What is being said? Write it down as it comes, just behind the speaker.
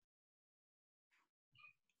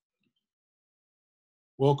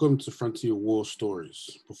Welcome to Frontier War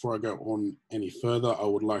Stories. Before I go on any further, I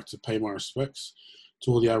would like to pay my respects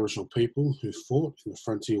to all the Aboriginal people who fought in the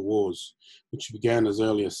Frontier Wars, which began as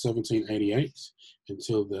early as 1788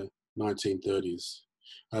 until the 1930s.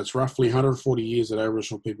 It's roughly 140 years that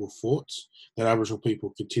Aboriginal people fought, that Aboriginal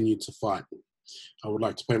people continued to fight. I would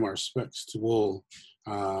like to pay my respects to all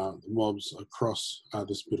the mobs across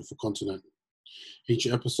this beautiful continent. Each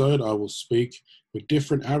episode, I will speak with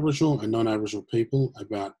different Aboriginal and non-Aboriginal people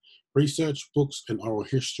about research, books, and oral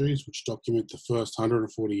histories which document the first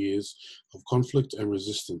 140 years of conflict and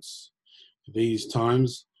resistance. These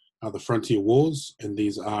times are the Frontier Wars, and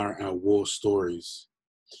these are our war stories.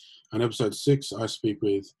 On episode 6, I speak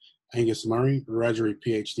with Angus Murray, Wiradjuri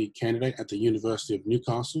PhD candidate at the University of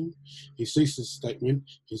Newcastle. His thesis statement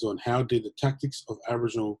is on how did the tactics of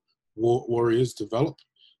Aboriginal warriors develop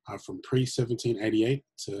from pre-1788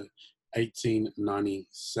 to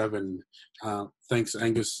 1897. Thanks,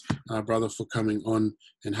 Angus, brother, for coming on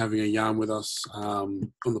and having a yarn with us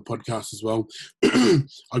on the podcast as well.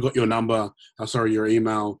 I got your your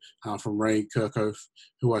email from Ray Kirkhoff,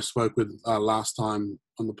 who I spoke with last time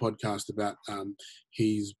on the podcast about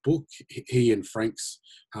his book, he and Frank's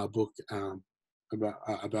book,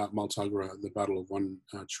 about Multuggerah, the Battle of One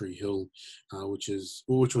Tree Hill, which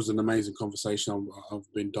was an amazing conversation.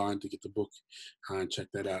 I've been dying to get the book and check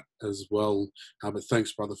that out as well. But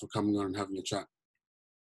thanks, brother, for coming on and having a chat.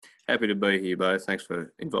 Happy to be here, both. Thanks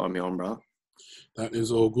for inviting me on, brother. That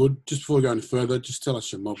is all good. Just before we go any further, just tell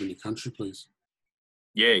us your mob and your country, please.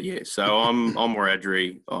 Yeah. So I'm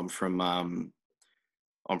Wiradjuri. I'm from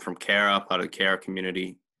Cowra, part of the Cowra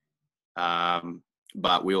community.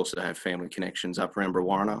 But we also have family connections up around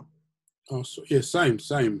Brewarrina. Oh, so, yeah, same.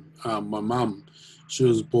 My mum, she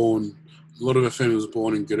was born, a lot of her family was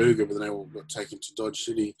born in Garuga, but then they all got taken to Dodge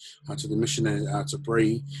City, to the missionary, to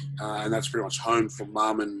Bree, and that's pretty much home for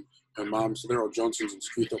mum and her mum. So they're all Johnsons and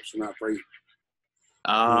Scoothops from out Bree.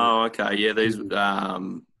 Oh, okay. Yeah, these,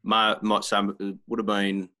 my son would have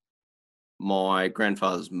been my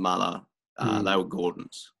grandfather's mother. They were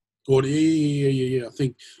Gordons. Gordon, yeah. I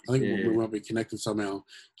think we might be connected somehow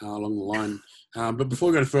along the line. But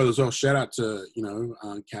before we go further as well, shout out to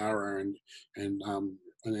Cowra and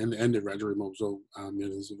the Wiradjuri mob as well.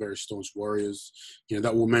 There's very staunch warriors,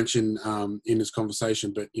 that we'll mention in this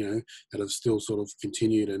conversation, but that have still sort of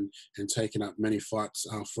continued and taken up many fights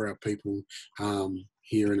for our people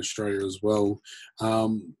here in Australia as well.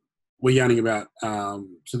 We're yarning about, so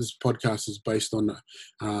this podcast is based on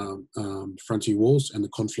Frontier Wars and the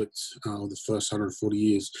conflict of the first 140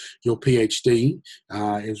 years. Your PhD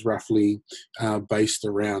is roughly based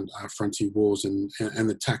around Frontier Wars and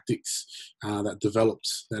the tactics that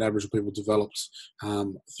Aboriginal people developed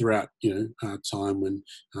throughout time when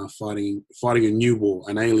fighting a new war,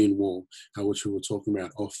 an alien war, which we were talking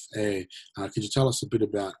about off air. Could you tell us a bit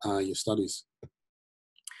about your studies?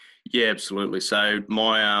 Yeah, absolutely. So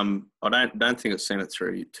my I don't think it's sent it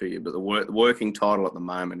through to you, but the working title at the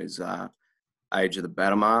moment is Age of the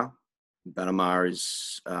Batamar. Batamar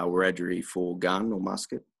is Wiradjuri for gun or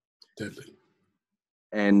musket. Deadly.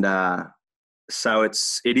 And so it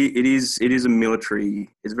is a military.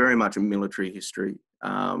 It's very much a military history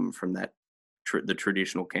from that the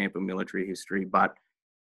traditional camp of military history, but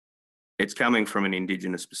it's coming from an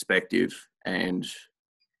Indigenous perspective, and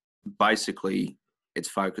basically it's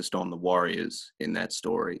focused on the warriors in that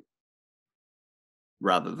story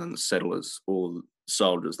rather than the settlers or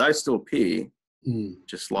soldiers. They still appear,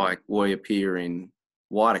 just like we appear in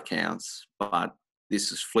white accounts, but this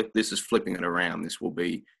is flipping it around. This will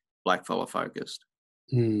be blackfella focused.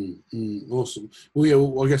 Awesome.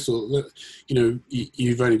 Well, I guess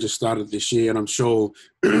you've only just started this year, and I'm sure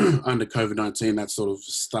under COVID-19 that sort of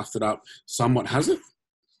stuffed it up somewhat, has it?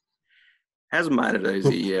 Hasn't made it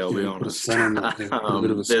easy, yeah, I'll be honest. I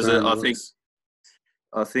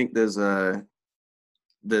think there's a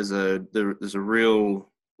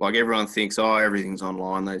real, like, everyone thinks, everything's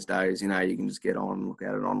online these days, you can just get on and look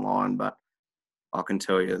at it online, but I can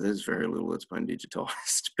tell you there's very little that's been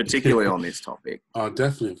digitised, particularly on this topic. Oh,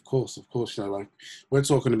 definitely, of course. We're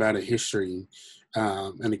talking about a history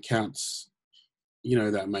and accounts,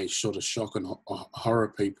 that may sort of shock and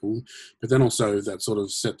horror people, but then also that sort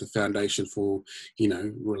of set the foundation for,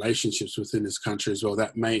 relationships within this country as well.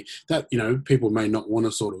 That people may not want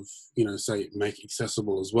to sort of, say make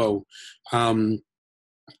accessible as well. And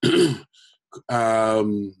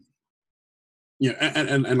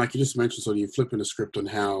like you just mentioned, sort of you're flipping the script on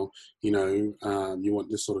how, you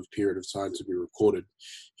want this sort of period of time to be recorded.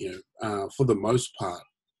 For the most part,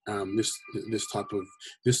 this this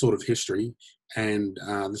sort of history and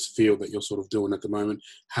this field that you're sort of doing at the moment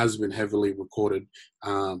has been heavily recorded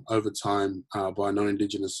over time by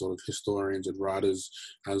non-Indigenous sort of historians and writers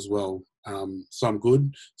as well. Some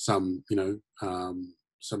good, some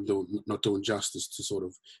some not doing justice to sort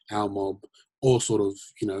of our mob, or sort of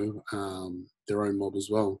their own mob as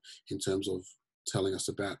well, in terms of telling us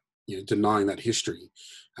about denying that history.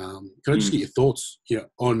 Can I just get your thoughts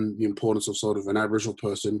on the importance of sort of an Aboriginal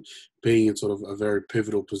person being in sort of a very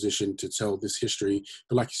pivotal position to tell this history,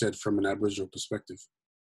 but like you said, from an Aboriginal perspective?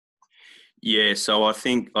 Yeah, so I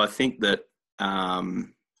think that a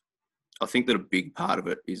big part of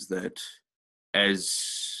it is that,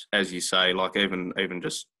 as you say, like even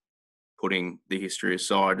just putting the history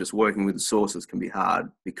aside, just working with the sources can be hard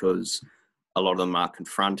because a lot of them are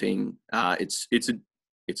confronting.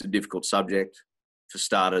 It's a difficult subject for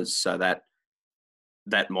starters, so that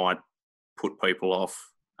might put people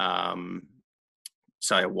off,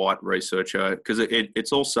 say, a white researcher, because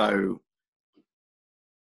it's also,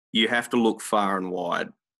 you have to look far and wide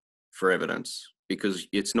for evidence, because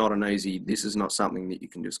it's not an easy, this is not something that you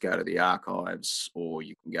can just go to the archives, or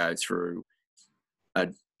you can go through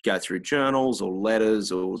journals or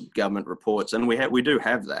letters or government reports, and we do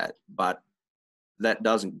have that, but that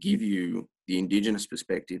doesn't give you the Indigenous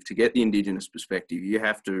perspective. To get the Indigenous perspective, you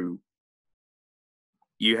have to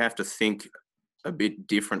think a bit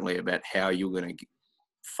differently about how you're going to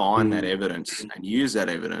find that evidence and use that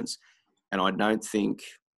evidence. And I don't think,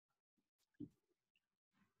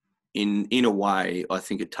 in a way, I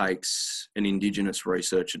think it takes an Indigenous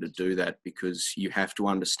researcher to do that, because you have to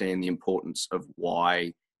understand the importance of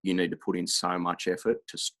why you need to put in so much effort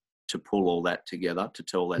to pull all that together, to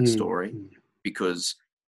tell that story, because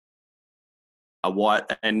a white,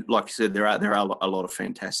 and like you said, there are a lot of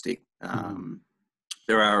fantastic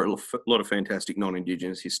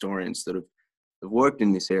non-Indigenous historians that have worked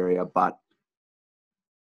in this area, but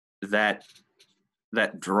that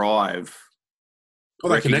drive,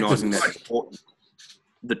 recognizing that important,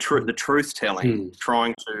 the truth telling,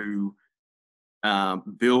 trying to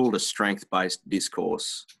build a strength-based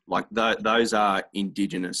discourse, like those are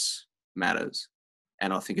Indigenous matters.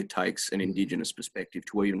 And I think it takes an Indigenous perspective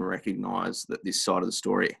to even recognise that this side of the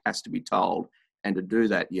story has to be told. And to do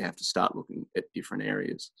that, you have to start looking at different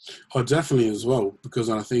areas. Oh, definitely as well, because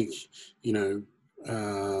I think, one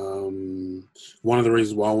of the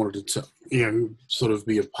reasons why I wanted to, sort of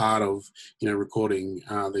be a part of, recording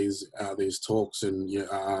these talks and,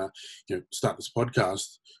 start this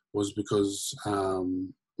podcast was because, I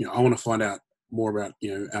want to find out more about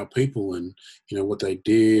our people and what they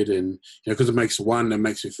did, and because it makes me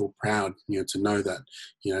feel proud to know that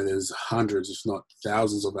there's hundreds if not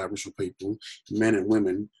thousands of Aboriginal people, men and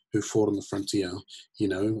women, who fought on the frontier,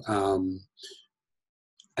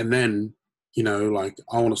 and then like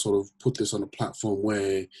I want to sort of put this on a platform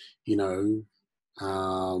where the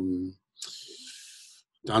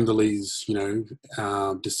Underleys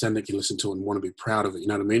descendant can listen to it and want to be proud of it, you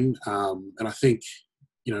know what I mean? And I think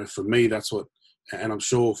for me, that's what, and I'm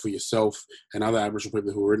sure for yourself and other Aboriginal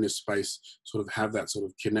people who are in this space, sort of have that sort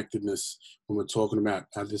of connectedness when we're talking about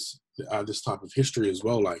this type of history as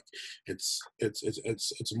well. Like it's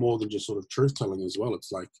more than just sort of truth telling as well.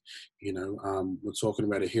 It's like we're talking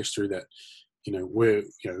about a history that we're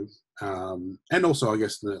and also I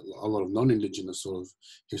guess a lot of non-Indigenous sort of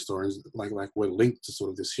historians, like we're linked to sort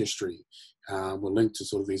of this history. We're linked to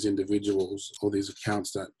sort of these individuals or these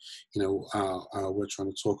accounts that we're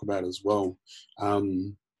trying to talk about as well. I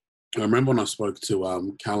remember when I spoke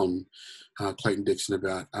to Callum Clayton Dixon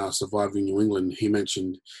about Surviving New England, he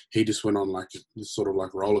mentioned he just went on like this sort of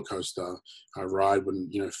like roller coaster ride when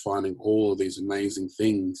finding all of these amazing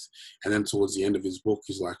things, and then towards the end of his book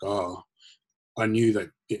he's like, oh, I knew that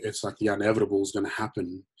it's like the inevitable is going to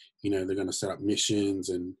happen. They're going to set up missions,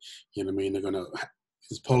 and what I mean,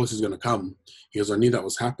 his policy is going to come. He goes, I knew that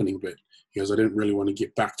was happening, but he goes, I didn't really want to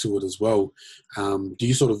get back to it as well. Do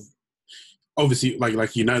you sort of, obviously, like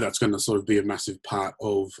that's going to sort of be a massive part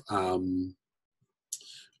of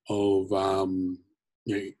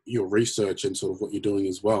your research and sort of what you're doing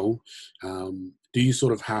as well. Do you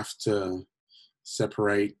sort of have to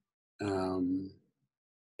separate?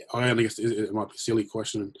 I guess it might be a silly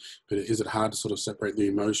question, but is it hard to sort of separate the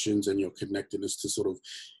emotions and your connectedness to sort of,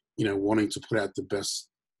 wanting to put out the best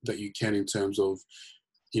that you can in terms of,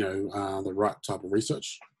 the right type of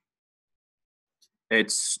research?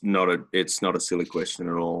 It's not a silly question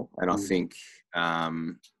at all, and I think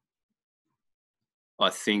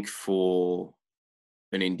for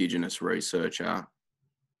an Indigenous researcher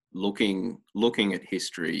looking at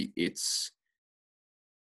history,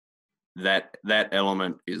 that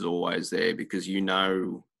element is always there, because you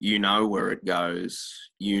know where it goes.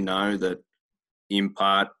 You know that in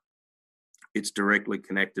part it's directly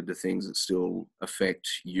connected to things that still affect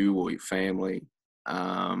you or your family.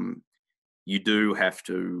 You do have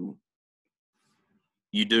to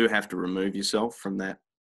remove yourself from that.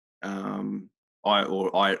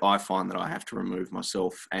 I find that I have to remove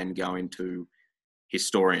myself and go into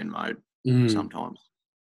historian mode sometimes.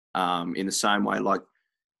 In the same way, like,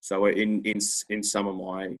 so in some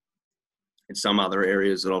other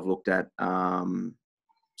areas that I've looked at,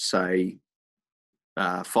 say,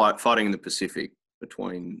 fighting in the Pacific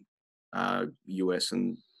between US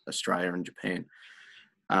and Australia and Japan,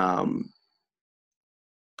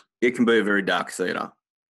 it can be a very dark theatre.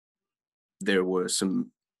 There were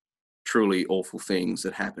some truly awful things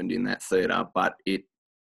that happened in that theatre, but it,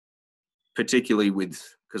 particularly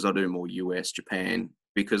because I do more US, Japan,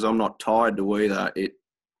 because I'm not tied to either,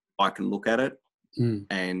 I can look at it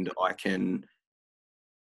and I can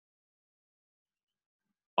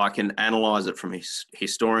analyse it from a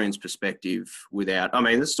historian's perspective without, I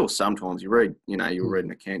mean, there's still sometimes you'll read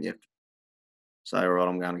an account, you have to say, all right,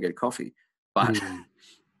 I'm going to get a coffee. But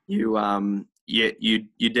you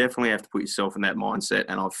definitely have to put yourself in that mindset.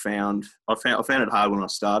 And I found it hard when I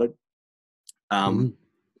started,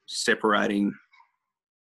 separating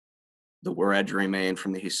the Wiradjuri man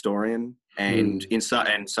from the historian. And in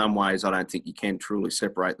some ways, I don't think you can truly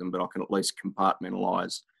separate them, but I can at least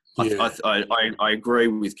compartmentalise. Yeah. I agree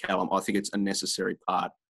with Callum. I think it's a necessary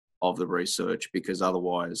part of the research, because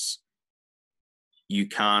otherwise you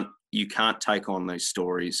can't take on these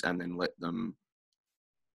stories and then let them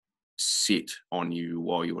sit on you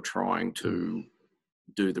while you're trying to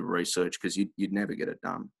do the research, because you'd never get it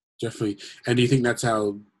done. Definitely. And do you think that's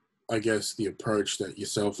how, I guess, the approach that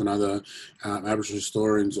yourself and other Aboriginal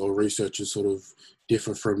historians or researchers sort of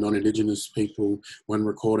differ from non-Indigenous people when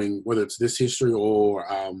recording, whether it's this history or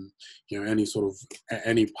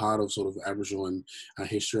any part of sort of Aboriginal and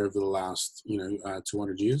history over the last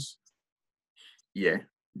 200 years? Yeah,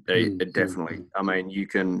 definitely. I mean, you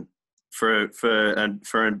can, for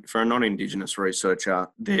a non-Indigenous researcher,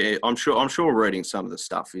 I'm sure reading some of the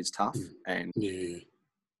stuff is tough, and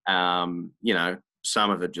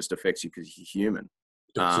some of it just affects you because you're human.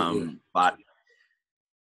 But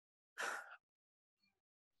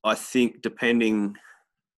I think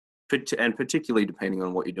particularly depending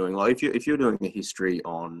on what you're doing, like if you're doing a history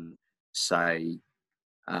on, say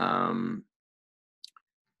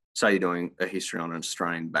you're doing a history on an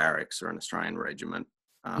Australian barracks or an Australian regiment,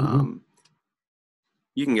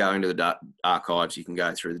 you can go into the archives, you can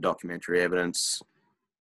go through the documentary evidence,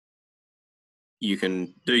 you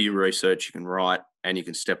can do your research, you can write, and you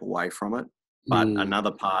can step away from it. But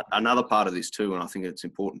another part of this too, and I think it's an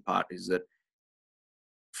important part, is that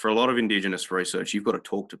for a lot of Indigenous research, you've got to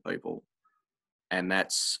talk to people, and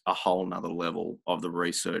that's a whole nother level of the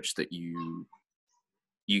research that you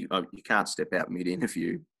can't step out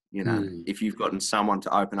mid-interview. If you've gotten someone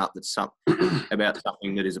to open up about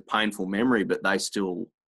something that is a painful memory, but they still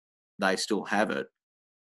have it,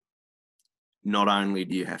 not only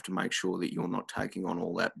do you have to make sure that you're not taking on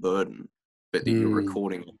all that burden, but that you're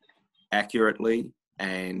recording it accurately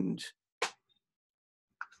and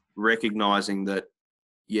recognizing that,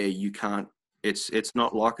 you can't. It's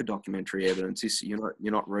not like a documentary evidence. You're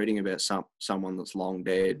not reading about someone that's long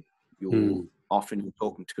dead. You're often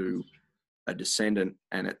talking to a descendant,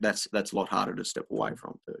 and that's a lot harder to step away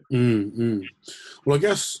from too. Well, I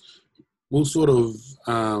guess we'll sort of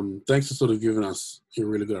thanks for sort of giving us a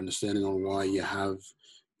really good understanding on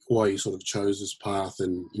why you sort of chose this path,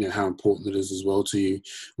 and how important it is as well to you.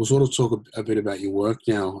 We'll sort of talk a bit about your work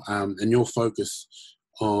now, and your focus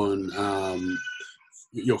on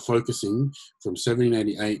you're focusing from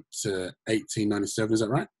 1788 to 1897. Is that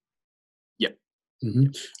right? Yep.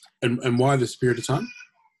 And why this period of time?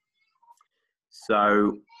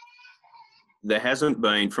 So there hasn't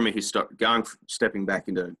been, from a stepping back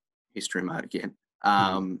into history mode again,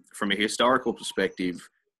 from a historical perspective,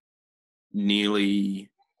 nearly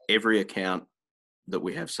every account that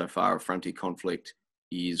we have so far of frontier conflict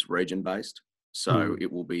is region-based. So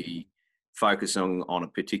it will be focusing on a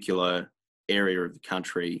particular area of the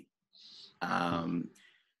country,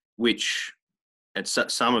 which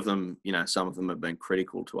some of them have been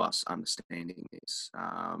critical to us understanding this.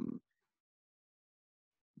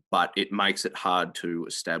 But it makes it hard to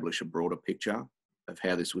establish a broader picture of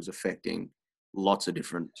how this was affecting lots of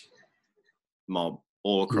different mob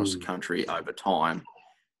all across the country over time.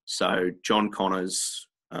 So John Connor's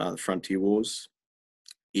The Frontier Wars,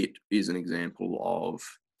 it is an example of,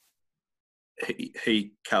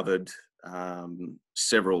 he covered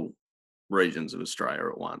several regions of Australia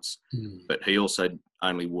at once. Mm. But he also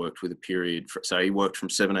only worked with a period. So he worked from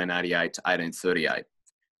 1788 to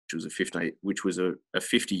 1838, which was a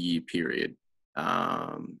 50-year period.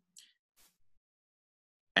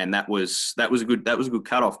 And that was a good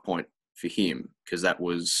cutoff point for him, because that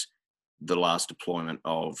was the last deployment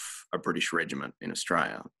of a British regiment in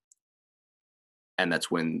Australia. And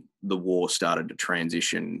that's when the war started to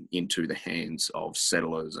transition into the hands of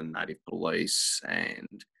settlers and native police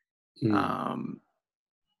and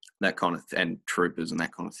that kind of and troopers and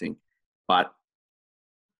that kind of thing. But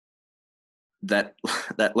that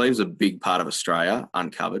leaves a big part of Australia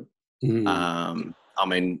uncovered. I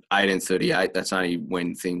mean, 1838, that's only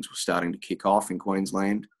when things were starting to kick off in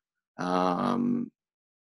Queensland.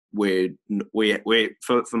 Where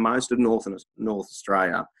for most of North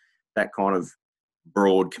Australia, that kind of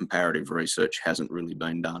broad comparative research hasn't really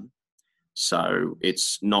been done. So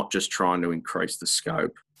it's not just trying to increase the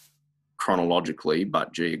scope chronologically,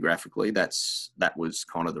 but geographically. That was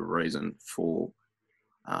kind of the reason for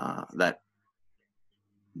that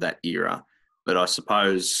era. But I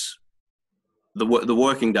suppose the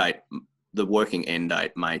working end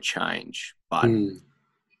date may change, but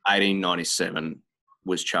 1897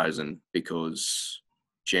 was chosen because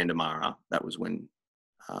Jandamarra, that was when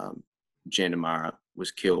Jandamarra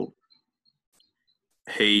was killed.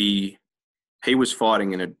 He was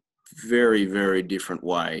fighting in a very, very different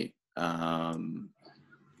way to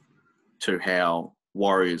how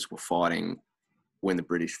warriors were fighting when the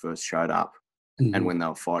British first showed up, and when they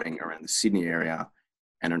were fighting around the Sydney area,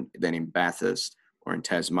 and then in Bathurst or in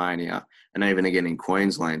Tasmania, and even again in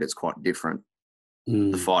Queensland, it's quite different.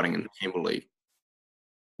 The fighting in the Kimberley.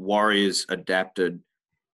 Warriors adapted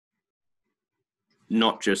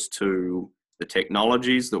not just to the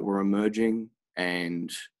technologies that were emerging and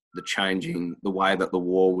the way that the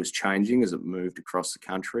war was changing as it moved across the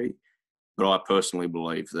country, but I personally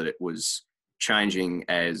believe that it was changing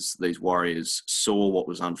as these warriors saw what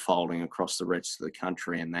was unfolding across the rest of the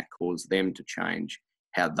country, and that caused them to change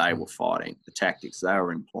how they were fighting, the tactics they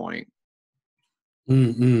were employing.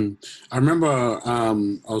 I remember I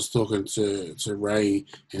was talking to Ray,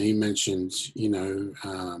 and he mentioned,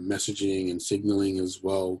 messaging and signaling as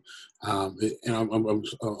well. And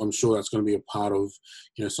I'm sure that's going to be a part of,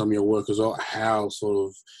 some of your work as well. How sort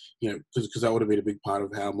of, because that would have been a big part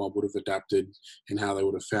of how mob would have adapted and how they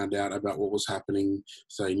would have found out about what was happening,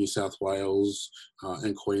 say, New South Wales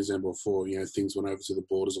and Queensland before, things went over to the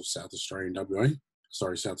borders of South Australia and WA.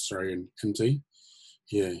 Sorry, South Australia and NT.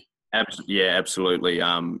 Yeah. Yeah, absolutely.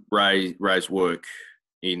 Ray's work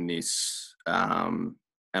in this, and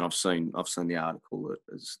I've seen the article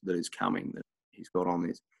that is coming that he's got on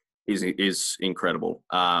this is incredible.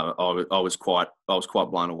 I was quite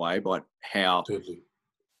blown away by how,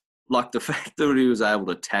 like, the fact that he was able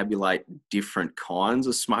to tabulate different kinds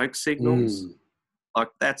of smoke signals,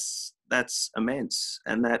 like that's immense,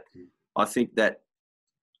 and that I think that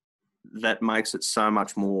makes it so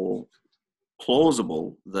much more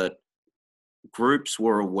plausible that groups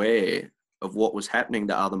were aware of what was happening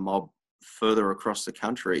to other mob further across the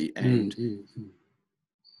country, and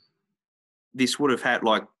this would have had,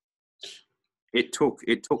 like, it took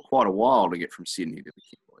quite a while to get from Sydney to the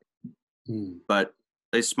Kimberley, but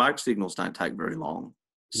these smoke signals don't take very long,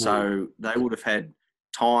 so they would have had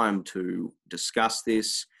time to discuss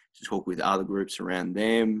this, to talk with other groups around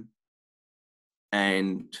them,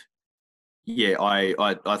 and yeah,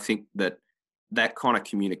 I think that kind of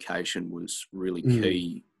communication was really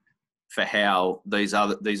key for how these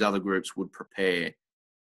other groups would prepare,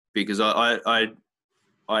 because I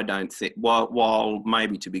don't think, while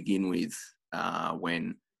maybe to begin with,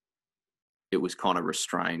 when it was kind of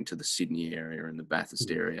restrained to the Sydney area and the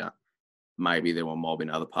Bathurst area, maybe there were mob in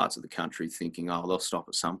other parts of the country thinking, oh, they'll stop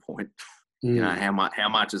at some point. How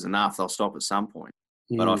much is enough? They'll stop at some point.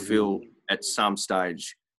 But I feel at some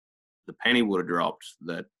stage the penny would have dropped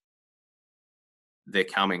that they're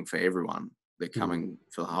coming for everyone. They're coming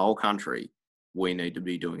for the whole country. We need to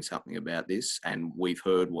be doing something about this, and we've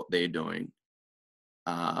heard what they're doing.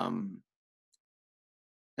 And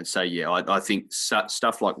so, yeah, I think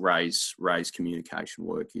stuff like Ray's communication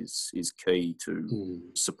work is key to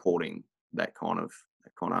supporting that kind of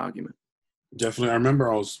argument. Definitely. I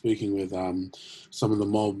remember I was speaking with some of the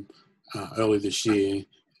mob early this year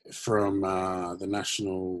from the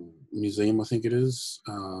National Museum, I think it is,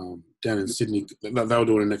 down in Sydney. They were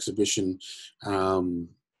doing an exhibition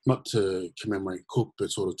not to commemorate Cook,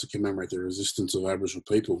 but sort of to commemorate the resistance of Aboriginal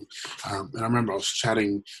people. And I remember I was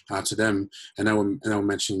chatting to them, and they were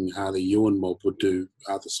mentioning how the Yuin mob would do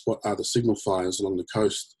the signal fires along the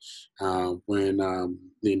coast when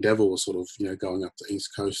the Endeavour was sort of going up the east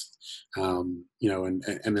coast, and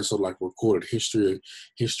there's sort of like recorded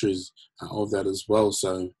histories of that as well.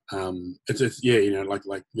 So it's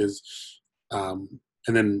like there's.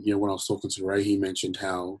 And then, when I was talking to Ray, he mentioned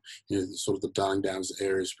how, sort of the Darling Downs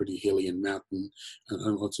area is pretty hilly and mountain,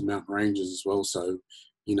 and lots of mountain ranges as well. So,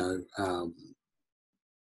 it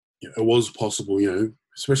was possible,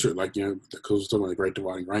 especially because we're talking about the Great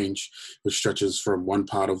Dividing Range, which stretches from one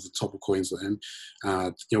part of the top of Queensland,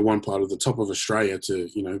 one part of the top of Australia to,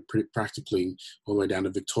 practically all the way down to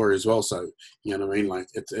Victoria as well. So, you know what I mean? Like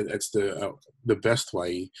it's the best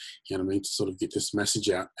way, to sort of get this message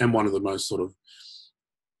out, and one of the most sort of,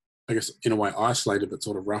 I guess, in a way, isolated but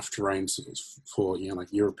sort of rough terrains for like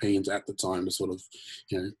Europeans at the time to sort of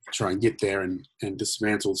try and get there and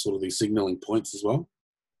dismantle sort of these signalling points as well.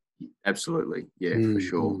 Absolutely, yeah, for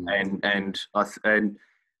sure. And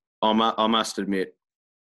I must admit,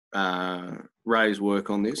 Ray's work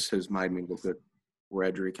on this has made me look at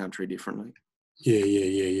Wiradjuri country differently.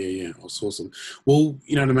 Yeah. That's awesome. Well,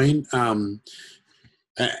 you know what I mean.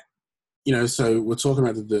 So we're talking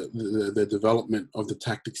about the development of the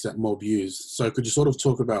tactics that mob used. So could you sort of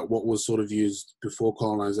talk about what was sort of used before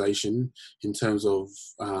colonization in terms of,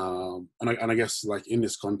 and I guess like in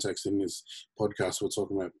this context, in this podcast, we're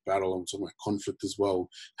talking about battle and we're talking about conflict as well.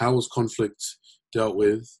 How was conflict dealt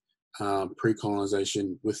with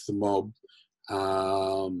pre-colonization with the mob?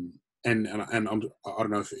 And I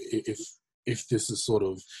don't know if this is sort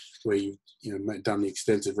of where you've done the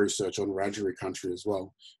extensive research on Wiradjuri country as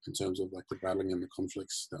well, in terms of like the battling and the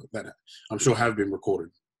conflicts that I'm sure have been recorded.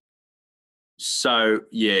 So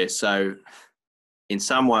in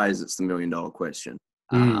some ways it's the $1 million question,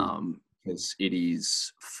 because it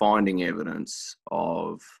is finding evidence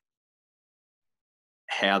of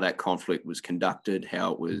how that conflict was conducted,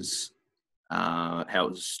 how the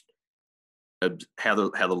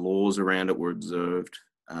laws around it were observed.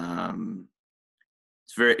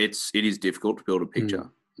 It is difficult to build a picture.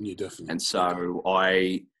 Yeah, definitely. And so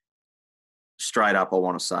I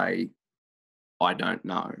want to say I don't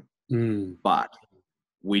know, but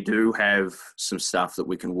we do have some stuff that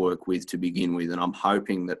we can work with to begin with, and I'm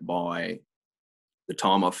hoping that by the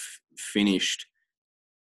time I've finished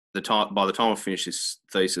this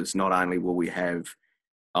thesis, not only will we have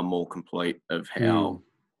a more complete of how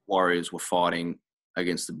warriors were fighting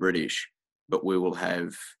against the British, but we will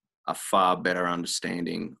have a far better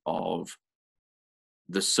understanding of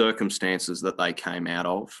the circumstances that they came out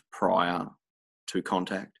of prior to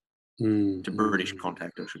contact, to British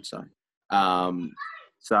contact, I should say.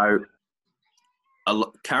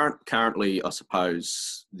 Currently, I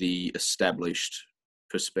suppose the established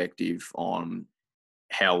perspective on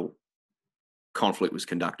how conflict was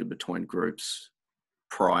conducted between groups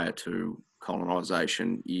prior to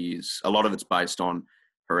colonisation is, a lot of it's based on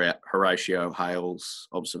Horatio Hale's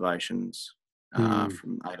observations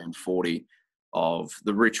from 1840 of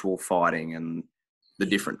the ritual fighting and the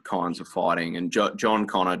different kinds of fighting. And John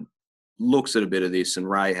Connor looks at a bit of this, and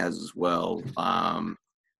Ray has as well, on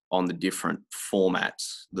the different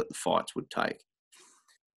formats that the fights would take.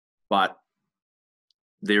 But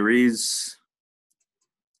there is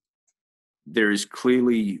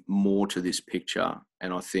clearly more to this picture,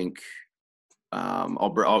 and I think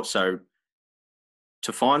so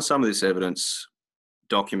to find some of this evidence,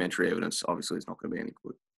 documentary evidence, obviously is not going to be any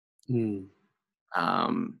good.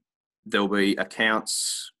 There'll be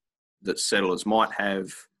accounts that settlers might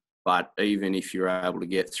have, but even if you're able to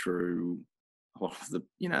get through a lot of the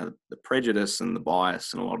prejudice and the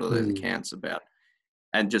bias and a lot of those accounts about,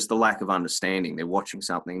 and just the lack of understanding, they're watching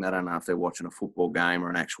something, they don't know if they're watching a football game or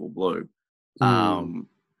an actual blue. I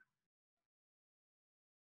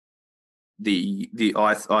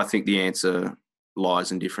think the answer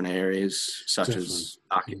lies in different areas, such as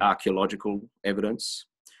archaeological evidence.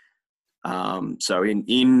 So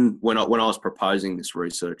when I was proposing this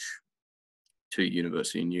research to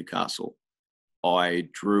University of Newcastle, I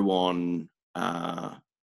drew on a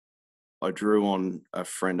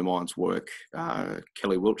friend of mine's work,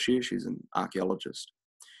 Kelly Wiltshire. She's an archaeologist,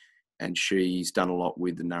 and she's done a lot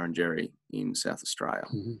with the Nurrunjeri in South Australia.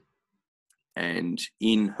 And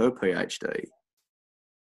in her PhD,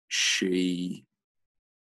 she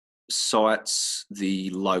cites the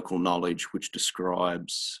local knowledge which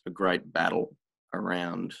describes a great battle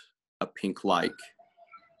around a pink lake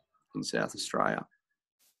in South Australia.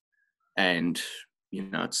 And,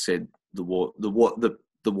 it said the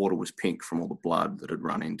the water was pink from all the blood that had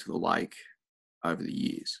run into the lake over the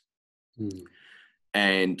years.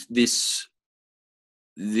 And this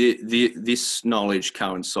knowledge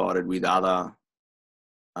coincided with other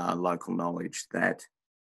local knowledge that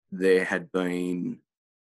there had been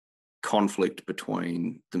conflict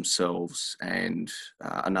between themselves and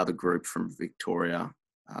another group from Victoria,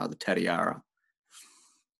 the Tatiara.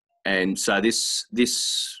 And so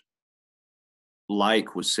this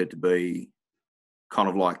lake was said to be kind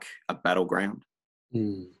of like a battleground.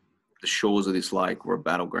 The shores of this lake were a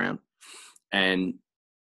battleground. And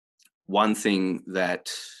one thing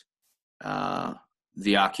that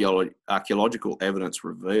the archaeological evidence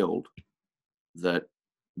revealed, that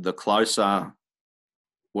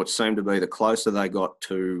what seemed to be the closer they got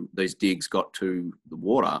to, these digs got to the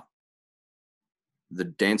water, the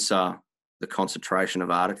denser the concentration of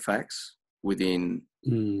artifacts within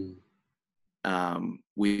the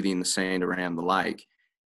sand around the lake.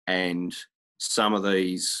 And some of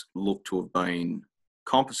these look to have been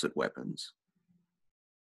composite weapons,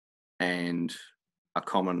 and a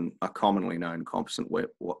commonly known composite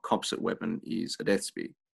weapon is a death spear.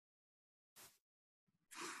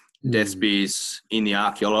 Death spears in the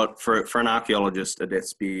for an archaeologist, a death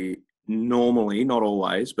spear normally, not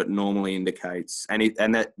always, but normally indicates,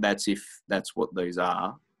 that's if that's what these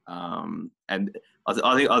are. And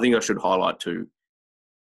I think I should highlight too,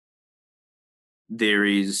 there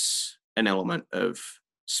is an element of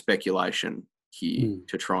speculation here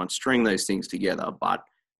to try and string these things together, but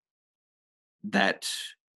that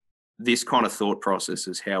this kind of thought process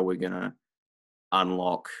is how we're going to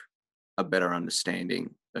unlock a better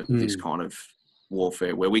understanding of this kind of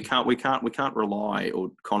warfare, where we can't rely,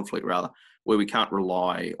 or conflict rather, where we can't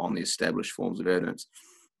rely on the established forms of evidence.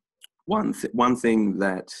 One thing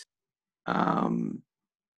that the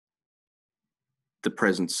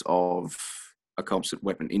presence of a composite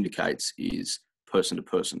weapon indicates is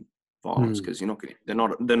person-to-person violence, because they're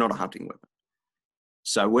not a hunting weapon.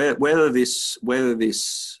 So whether this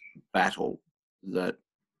battle that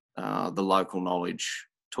the local knowledge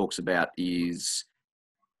talks about is,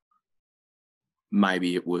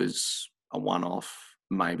 maybe it was a one-off,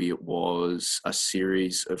 maybe it was a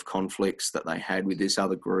series of conflicts that they had with this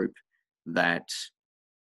other group, that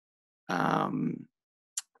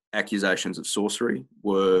accusations of sorcery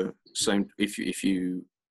were seen,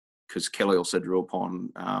 because Kelly also drew upon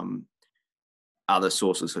other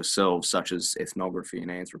sources herself, such as ethnography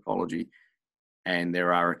and anthropology, and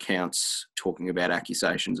there are accounts talking about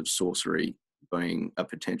accusations of sorcery being a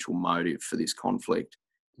potential motive for this conflict.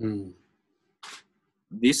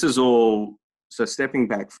 This is all, so stepping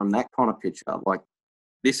back from that kind of picture, like,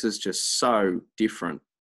 this is just so different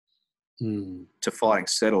to fighting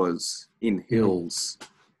settlers in hills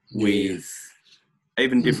with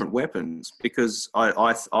even different weapons, because I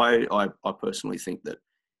personally think that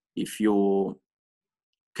if you're,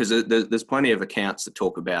 because there's plenty of accounts that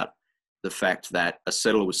talk about the fact that a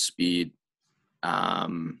settler was speared.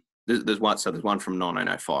 There's one from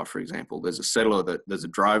 1905, for example. There's a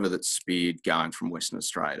drover that's speared going from Western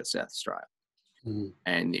Australia to South Australia,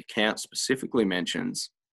 and the account specifically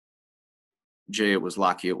mentions, gee, it was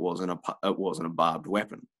lucky it wasn't a barbed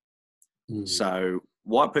weapon. So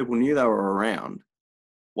white people knew they were around.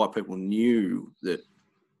 White people knew that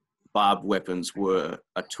barbed weapons were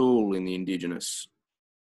a tool in the Indigenous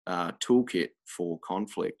toolkit for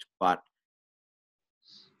conflict, but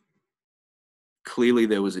clearly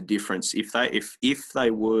there was a difference. If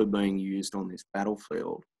they were being used on this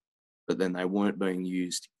battlefield, but then they weren't being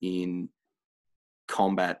used in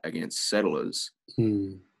combat against settlers,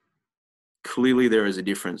 clearly there is a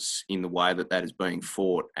difference in the way that is being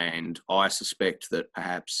fought. And I suspect that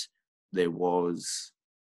perhaps there was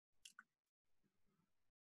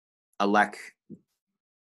a lack.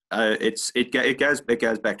 It goes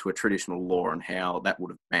back to a traditional law and how that would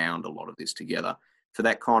have bound a lot of this together. For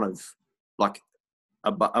that kind of, like,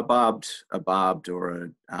 a barbed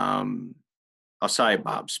or I'll say a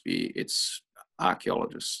barbed spear. It's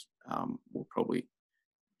archaeologists will probably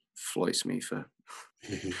fleece me for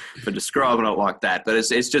describing it like that, but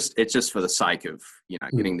it's just for the sake of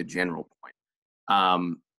getting the general point.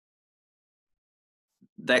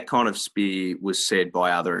 That kind of spear was said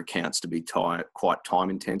by other accounts to be quite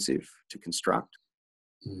time intensive to construct.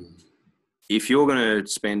 If you're going to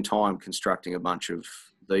spend time constructing a bunch of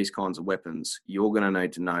these kinds of weapons, you're going to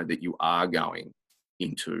need to know that you are going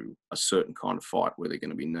into a certain kind of fight where they're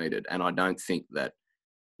going to be needed. And I don't think that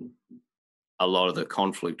a lot of the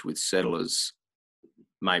conflict with settlers,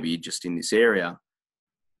 maybe just in this area,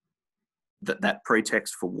 that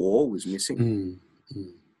pretext for war was missing.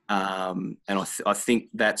 And I think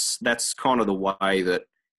that's kind of the way that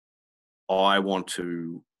I want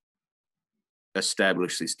to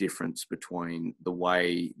establish this difference between the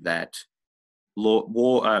way that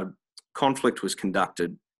conflict was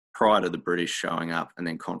conducted prior to the British showing up and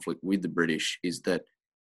then conflict with the British, is that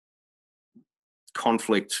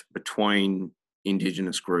conflict between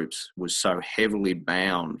Indigenous groups was so heavily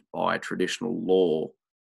bound by traditional law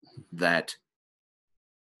that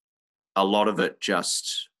a lot of it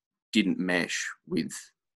just didn't mesh with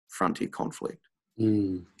frontier conflict.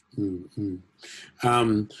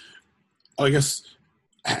 I guess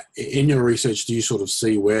in your research, do you sort of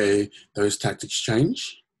see where those tactics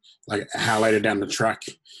change? Like how later down the track,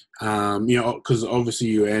 because obviously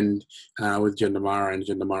you end with Gundamara and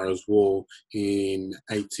Gundamara's War in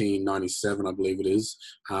 1897, I believe it is,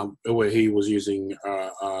 where he was using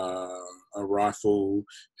a rifle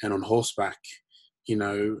and on horseback,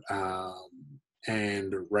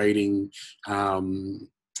 and raiding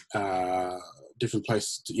different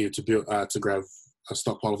places to build to grab a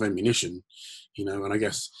stockpile of ammunition, and I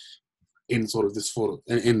guess in this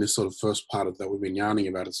sort of first part of that we've been yarning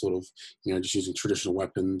about, it's sort of just using traditional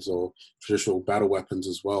weapons or traditional battle weapons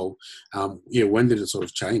as well. When did it sort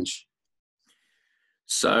of change?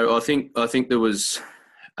 So I think there was,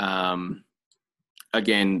 again,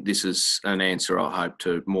 this is an answer I hope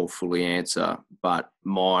to more fully answer, but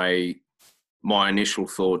my initial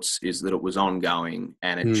thoughts is that it was ongoing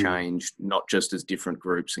and it changed, not just as different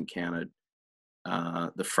groups encountered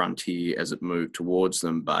the frontier as it moved towards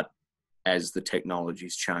them, but as the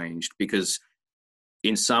technologies changed, because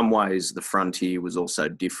in some ways the frontier was also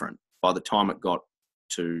different. By the time it got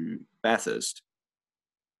to Bathurst,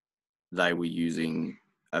 they were using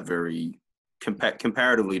a very,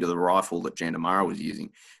 comparatively to the rifle that Gundamara was using,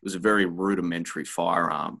 it was a very rudimentary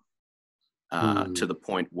firearm to the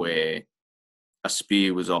point where a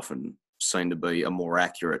spear was often seen to be a more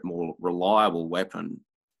accurate, more reliable weapon.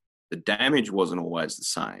 The damage wasn't always the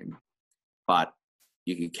same, but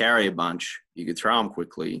you could carry a bunch, you could throw them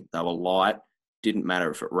quickly, they were light, didn't matter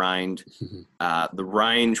if it rained. The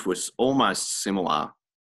range was almost similar,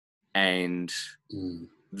 and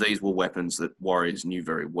these were weapons that warriors knew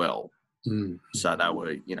very well. So they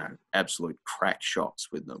were, absolute crack shots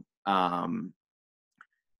with them.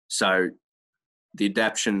 So the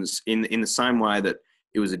adaptions, in the same way that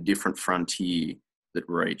it was a different frontier that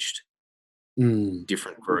reached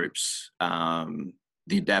different groups,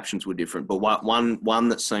 the adaptions were different. But one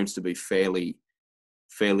that seems to be fairly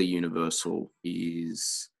universal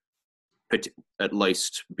is, at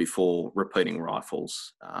least before repeating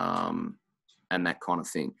rifles and that kind of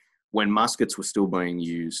thing. When muskets were still being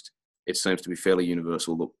used, it seems to be fairly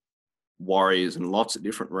universal that warriors in lots of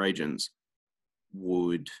different regions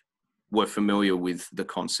were familiar with the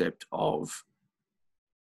concept of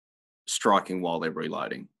striking while they're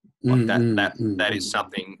reloading. Like that is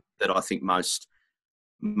something that I think most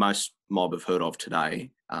mob have heard of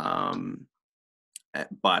today,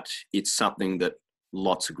 but it's something that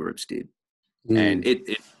lots of groups did, and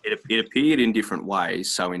it appeared in different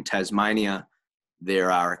ways. So in Tasmania,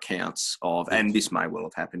 there are accounts of, and this may well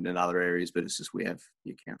have happened in other areas, but it's just we have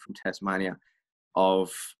the account from Tasmania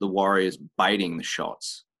of the warriors baiting the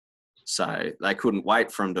shots. So they couldn't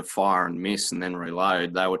wait for them to fire and miss and then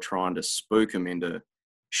reload. They were trying to spook them into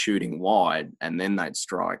shooting wide, and then they'd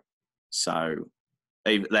strike. So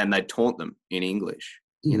then they'd taunt them in English,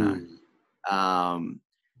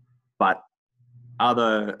 But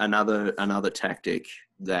another tactic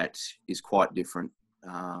that is quite different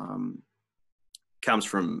comes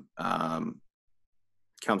from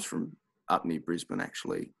up near Brisbane,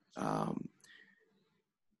 actually,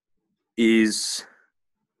 is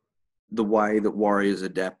the way that warriors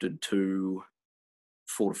adapted to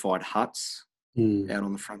fortified huts out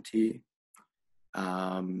on the frontier.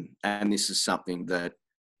 And this is something that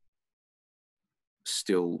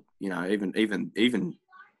still, even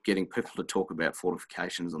getting people to talk about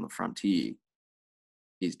fortifications on the frontier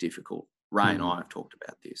is difficult. Ray and I have talked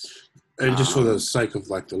about this. And just for the sake of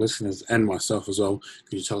the listeners and myself as well,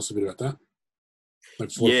 could you tell us a bit about that?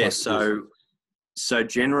 So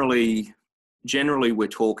generally we're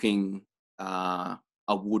talking a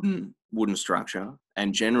wooden structure,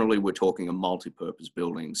 and generally we're talking a multi-purpose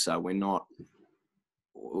building. So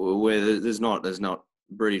there's not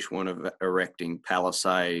British weren't erecting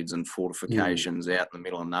palisades and fortifications out in the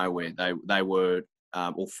middle of nowhere. They were,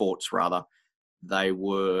 or forts rather. They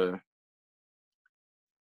were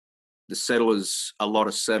the settlers. A lot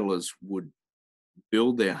of settlers would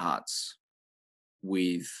build their huts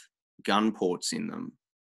with gun ports in them,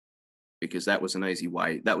 because that was an easy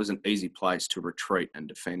way. That was an easy place to retreat and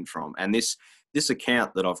defend from. And this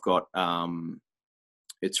account that I've got,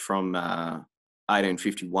 it's from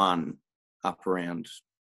 1851, up around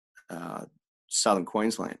southern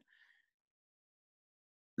Queensland.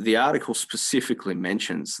 The article specifically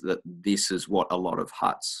mentions that this is what a lot of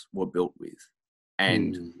huts were built with.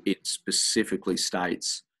 And it specifically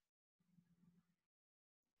states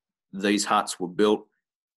these huts were built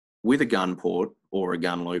with a gun port or a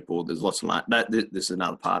gun loop, or there's lots of that. This is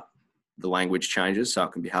another part. The language changes, so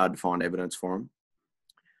it can be hard to find evidence for them.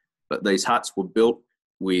 But these huts were built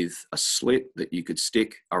with a slit that you could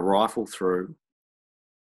stick a rifle through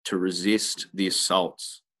to resist the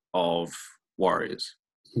assaults of warriors.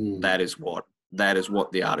 That is what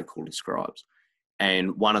the article describes.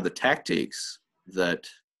 And one of the tactics that,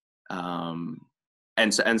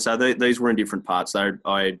 these were in different parts.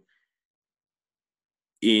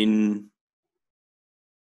 In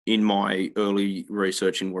my early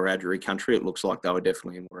research in Wiradjuri country, it looks like they were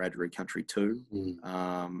definitely in Wiradjuri country too.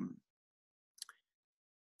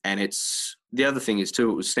 And it's, the other thing is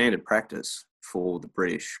too, it was standard practice for the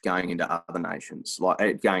British going into other nations,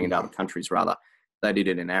 going into other countries rather. They did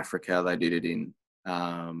it in Africa, they did it in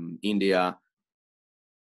India,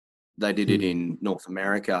 they did it in North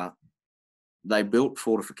America. They built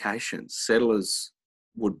fortifications. Settlers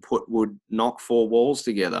would knock 4 walls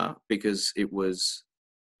together because it was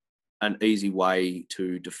an easy way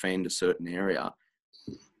to defend a certain area.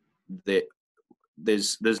 I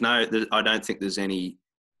don't think there's any.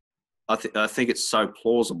 I think it's so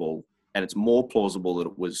plausible, and it's more plausible that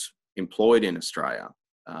it was employed in Australia,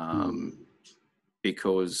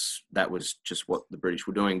 because that was just what the British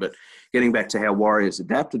were doing. But getting back to how warriors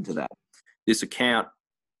adapted to that, this account.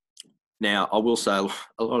 Now, I will say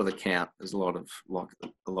a lot of the count, there's a lot of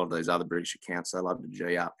these other British accounts, they love to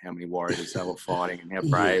G up how many warriors they were fighting and how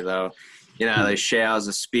brave they were. You know, those showers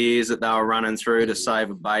of spears that they were running through to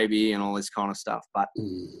save a baby and all this kind of stuff. But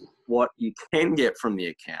what you can get from the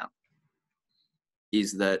account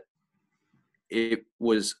is that it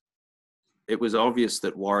was obvious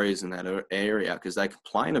that warriors in that area, because they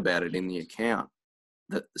complain about it in the account,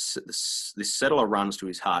 that this settler runs to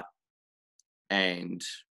his hut and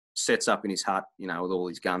sets up in his hut, you know, with all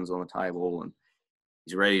his guns on the table, and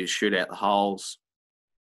he's ready to shoot out the holes.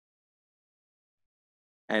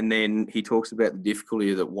 And then he talks about the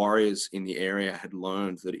difficulty that warriors in the area had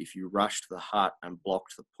learned that if you rushed the hut and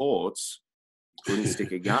blocked the ports, you couldn't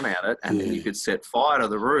stick a gun at it, and then you could set fire to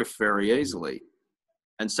the roof very easily.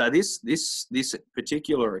 And so this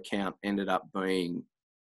particular account ended up being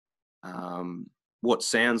what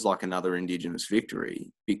sounds like another Indigenous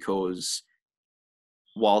victory, because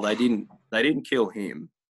while they didn't kill him,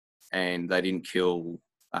 and they didn't kill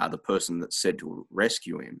the person that's said to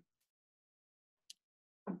rescue him,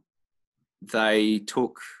 they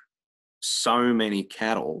took so many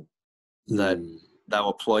cattle that they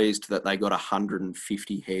were pleased that they got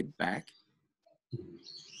 150 head back.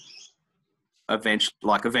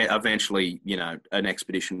 Eventually, you know, an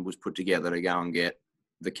expedition was put together to go and get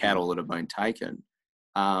the cattle that had been taken.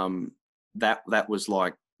 That was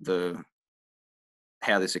like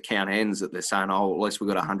how this account ends, that they're saying, oh, at least we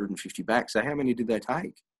got 150 back. So how many did they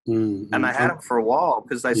take? And they had them for a while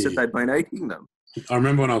because they said they'd been eating them. I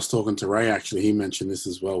remember when I was talking to Ray, actually, he mentioned this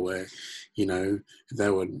as well, where, you know, they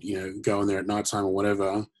would, you know, go in there at nighttime or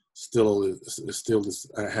whatever, still this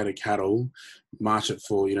head of cattle, march it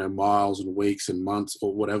for, you know, miles and weeks and months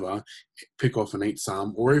or whatever, pick off and eat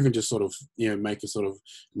some, or even just sort of, you know, make a sort of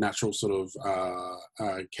natural sort of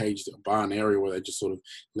caged barn area where they just sort of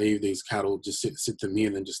leave these cattle, just sit them here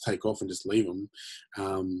and then just take off and just leave them.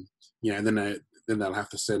 You know, and then they'll have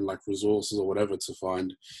to send like resources or whatever to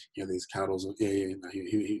find, you know, these cattle. He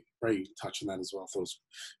Ray touched on that as well. I thought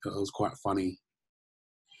it was quite funny.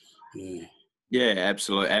 Yeah,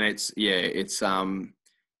 absolutely. And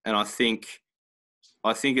and I think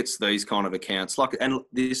it's these kind of accounts, and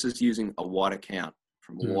this is using a white account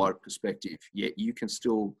from a white perspective. Yet you can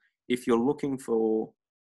still, if you're looking for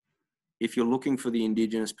the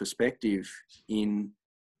Indigenous perspective in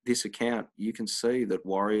this account, you can see that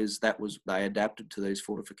warriors, they adapted to these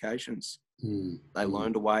fortifications. They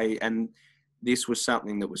learned a way, and this was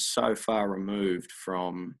something that was so far removed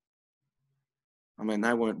from, I mean,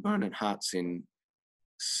 they weren't burning huts in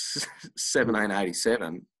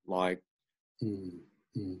 1787. Like,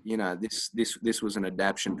 you know, this was an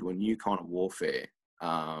adaptation to a new kind of warfare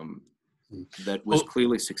that was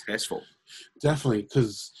clearly successful. Definitely,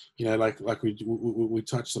 because, you know, like we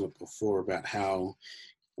touched on it before about how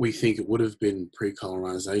we think it would have been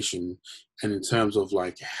pre-colonization, and in terms of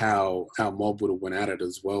like how our mob would have went at it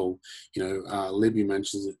as well. You know, Libby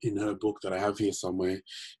mentions it in her book that I have here somewhere,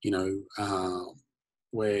 you know,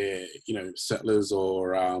 where, you know, settlers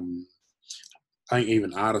or I think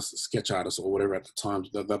even artists, sketch artists or whatever at the time,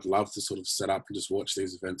 they'd love to sort of set up and just watch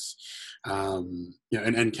these events.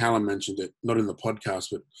 And Callum mentioned it, not in the podcast,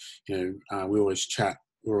 but we always chat.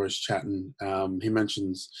 We're always chatting. He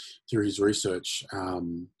mentions through his research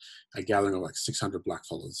a gathering of like 600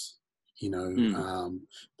 blackfellas,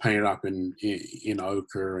 painted up in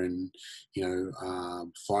ochre and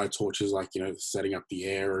fire torches, like setting up the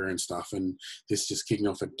area and stuff, and this just kicking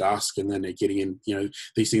off at dusk, and then they're getting in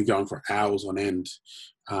these things going for hours on end.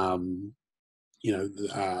 The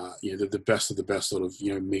best of the best sort of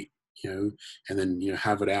meet, and then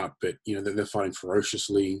have it out, but they're fighting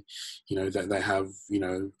ferociously. That they have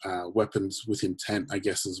weapons with intent, I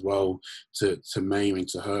guess, as well, to maim and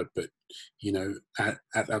to hurt. But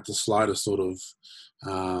at the slightest sort of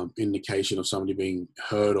indication of somebody being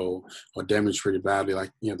hurt or damaged pretty badly,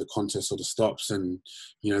 like the contest sort of stops, and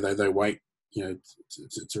they wait to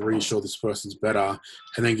reassure this person's better,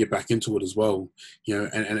 and then get back into it as well.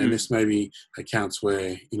 And this maybe accounts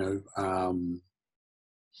where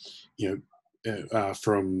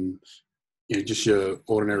from just your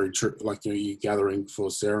ordinary like you gathering for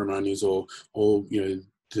ceremonies or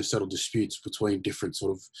to settle disputes between different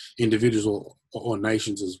sort of individuals or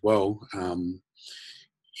nations as well. And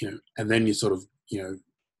then you sort of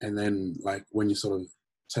and then like when you sort of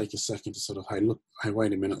take a second to sort of hey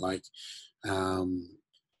wait a minute, like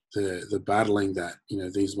the battling that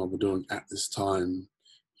these mob are doing at this time,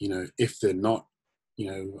 if they're not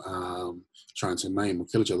trying to maim or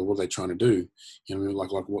kill each other, what are they trying to do?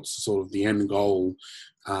 Like what's sort of the end goal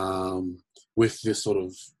with this sort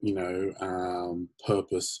of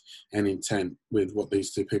purpose and intent with what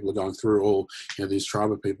these two people are going through, or these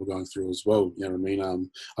tribal people going through as well. You know what I mean?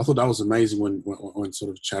 I thought that was amazing when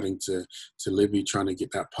sort of chatting to Libby, trying to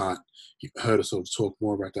get that part. You heard her sort of talk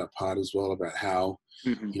more about that part as well, about how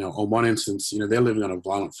on one instance, they're living on a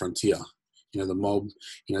violent frontier. The mob,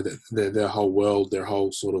 their whole world, their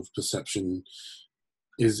whole sort of perception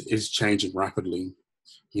is changing rapidly.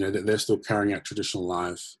 That they're still carrying out traditional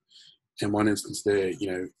life. In one instance, they're,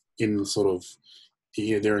 in sort of,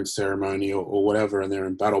 they're in ceremony or whatever, and they're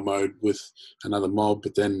in battle mode with another mob,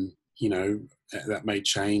 but then, that may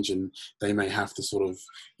change, and they may have to sort of,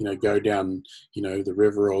 go down, the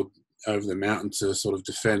river or over the mountain to sort of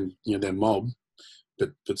defend, their mob,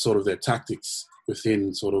 but sort of their tactics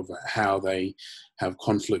within sort of how they have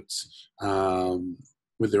conflict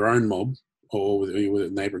with their own mob or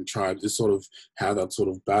with neighboring tribes is sort of how they'll sort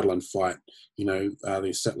of battle and fight,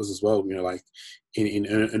 these settlers as well. Like in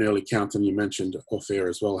an early count, and you mentioned off air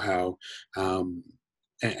as well, how,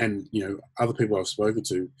 and other people I've spoken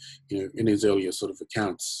to, in these earlier sort of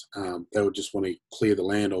accounts, they would just want to clear the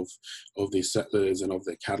land of these settlers and of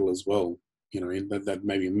their cattle as well, and that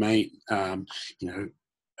maybe may,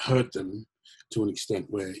 hurt them to an extent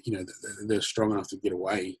where, they're strong enough to get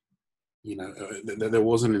away. There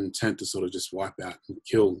wasn't an intent to sort of just wipe out and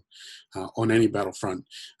kill on any battlefront,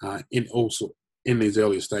 in these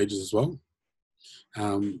earlier stages as well.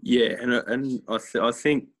 And I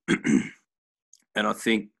think, and I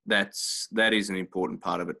think that is an important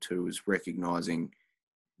part of it too, is recognizing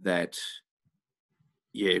that,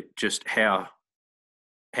 just how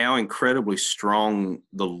incredibly strong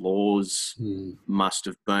the laws must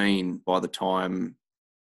have been by the time,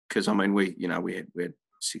 because I mean we had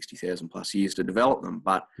 60,000 plus years to develop them,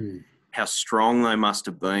 but how strong they must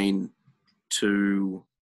have been to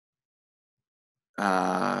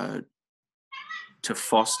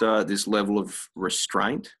foster this level of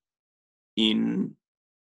restraint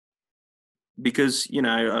because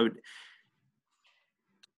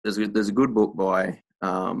there's a good book by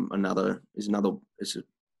it's a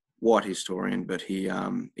white historian, but he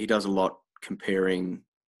does a lot comparing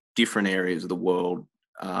different areas of the world.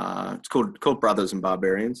 It's called Brothers and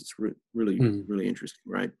Barbarians. It's really interesting,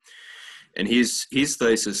 right? And his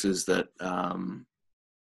thesis is that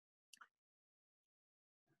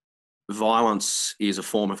violence is a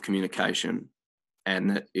form of communication,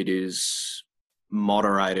 and that it is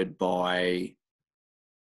moderated by.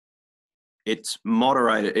 It's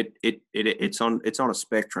moderated. It's on a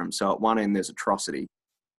spectrum. So at one end there's atrocity,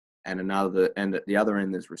 and at the other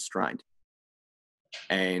end there's restraint.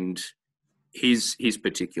 And his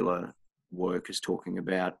particular work is talking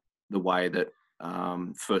about the way that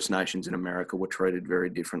First Nations in America were treated very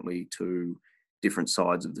differently to different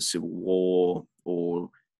sides of the Civil War, or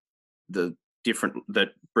that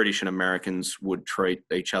British and Americans would treat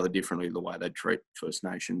each other differently the way they'd treat First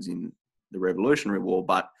Nations in the Revolutionary War.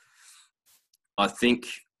 But I think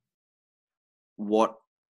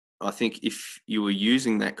if you were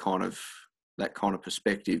using that kind of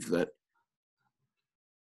perspective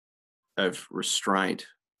of restraint,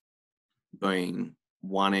 being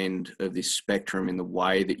one end of this spectrum in the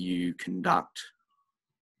way that you conduct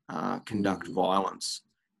violence,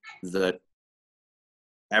 that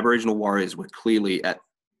Aboriginal warriors were clearly at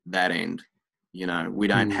that end. You know, we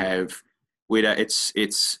don't have, it's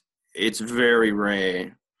very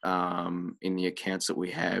rare in the accounts that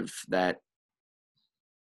we have that,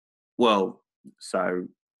 well, so,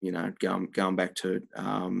 you know, going back to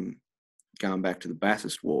the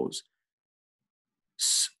Bathurst Wars,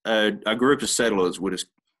 a group of settlers were just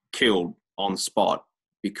killed on the spot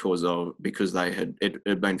because it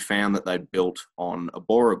had been found that they'd built on a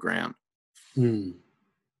Abora ground.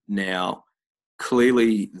 Now,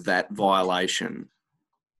 clearly that violation,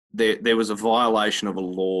 there was a violation of a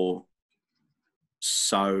law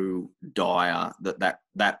so dire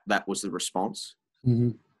that was the response.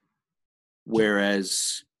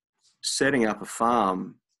 Whereas setting up a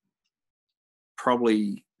farm,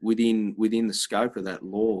 probably within the scope of that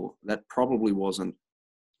law, that probably wasn't,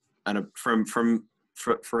 and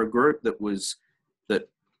for a group that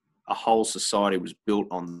a whole society was built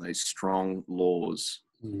on these strong laws,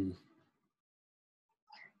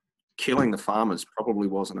 killing the farmers probably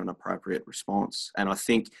wasn't an appropriate response. And I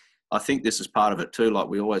think this is part of it too. Like,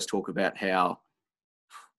 we always talk about how,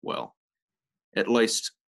 well, at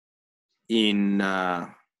least in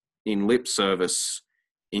lip service,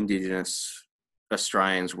 Indigenous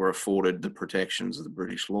Australians were afforded the protections of the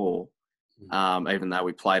British law, even though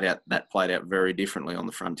that played out very differently on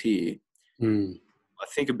the frontier. I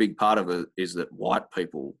think a big part of it is that white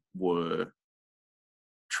people were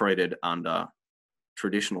treated under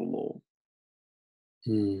traditional law,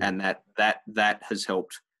 and that has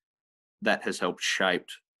helped shape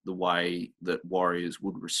the way that warriors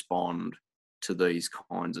would respond to these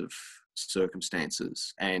kinds of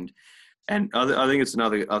circumstances. And I think it's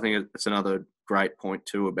another great point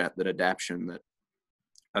too about that adaptation, that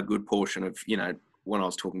a good portion of, you know, when I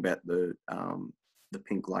was talking about the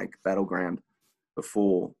Pink Lake battleground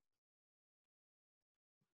before,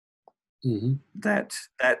 that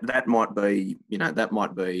might be, you know, that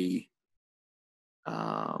might be,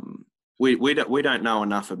 we don't know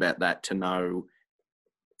enough about that to know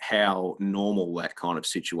how normal that kind of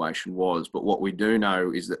situation was. But what we do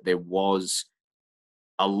know is that there was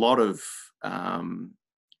a lot of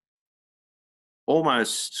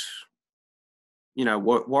almost, you know,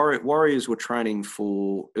 warriors were training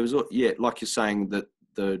for, it was, yeah, like you're saying, that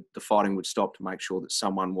the fighting would stop to make sure that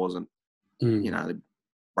someone wasn't, you know, the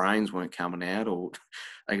brains weren't coming out, or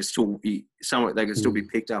they could still be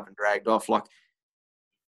picked up and dragged off. Like,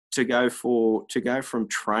 to go from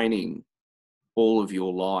training all of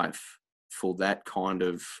your life for that kind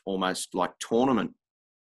of almost like tournament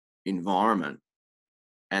environment,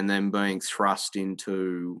 and then being thrust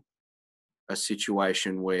into a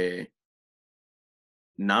situation where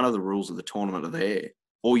none of the rules of the tournament are there.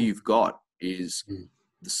 All you've got is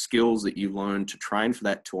the skills that you learn to train for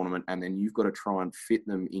that tournament, and then you've got to try and fit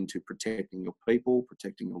them into protecting your people,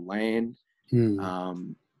 protecting your land.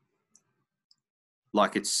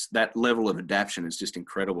 Like, it's that level of adaptation is just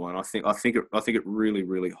incredible, and I think it really,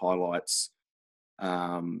 really highlights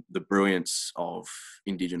the brilliance of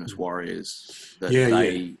Indigenous warriors, that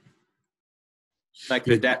they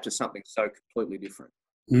could adapt to something so completely different.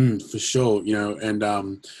 For sure, you know, and I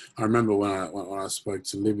remember when I spoke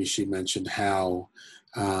to Libby, she mentioned how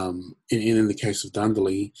in the case of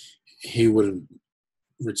Dundalli, he wouldn't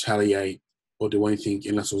retaliate or do anything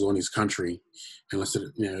unless it was on his country, unless it,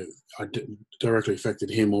 you know, directly affected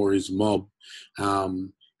him or his mob.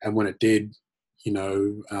 And when it did, you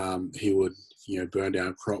know, he would, you know, burn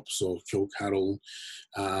down crops or kill cattle,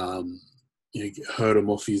 you know, herd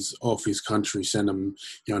them off his country, send them,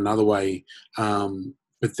 you know, another way.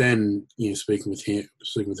 But then, you know, speaking with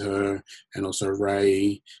her, and also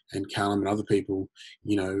Ray and Callum and other people,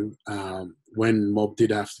 you know, when mob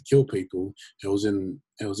did have to kill people, it was in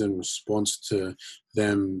response to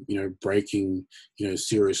them, you know, breaking, you know,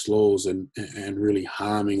 serious laws and really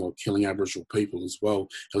harming or killing Aboriginal people as well.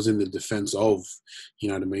 It was in the defence of, you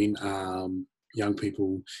know what I mean, young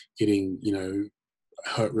people getting, you know,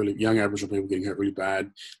 hurt really, young Aboriginal people getting hurt really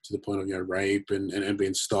bad to the point of, you know, rape and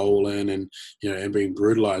being stolen and, you know, and being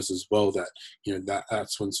brutalized as well. That, you know,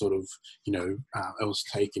 that's when sort of, you know, it was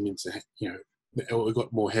taken into, you know, it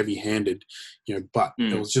got more heavy-handed, you know, but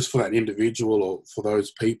it was just for that individual or for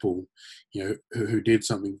those people, you know, who did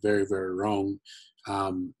something very, very wrong.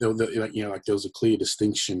 You know, like there was a clear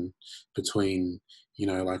distinction between, you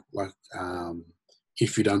know, like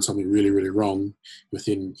if you've done something really, really wrong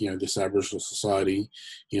within, you know, this Aboriginal society,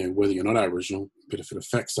 you know, whether you're not Aboriginal, but if it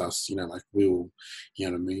affects us, you know, like we'll, you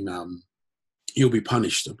know what I mean, you'll be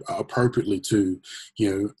punished appropriately to,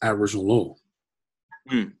 Aboriginal law.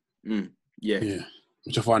 Yeah. Yeah,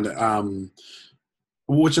 which I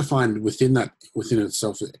find within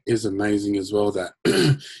itself is amazing as well. That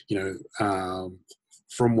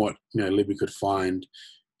from what Libby could find,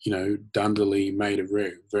 Dundalli made a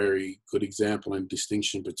very, very good example and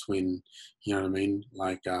distinction between, what I mean,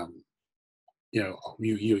 like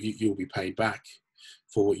you'll be paid back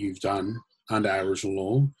for what you've done under Aboriginal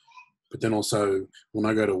law, but then also when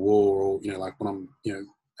I go to war, or like when I'm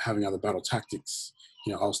having other battle tactics,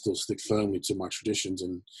 I'll still stick firmly to my traditions,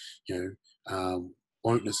 and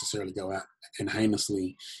won't necessarily go out and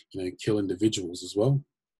heinously kill individuals as well.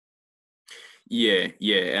 Yeah,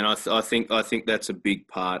 and I think that's a big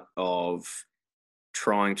part of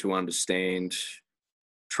trying to understand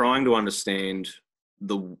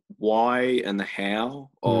the why and the how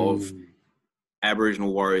of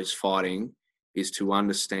Aboriginal warriors fighting, is to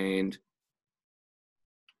understand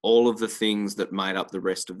all of the things that made up the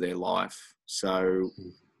rest of their life. So,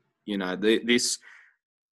 this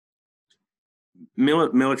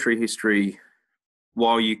military history,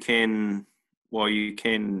 while you can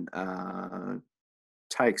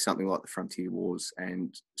take something like the Frontier Wars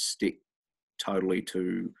and stick totally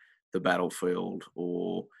to the battlefield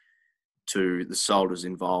or to the soldiers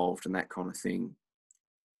involved and that kind of thing,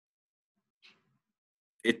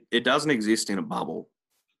 it doesn't exist in a bubble.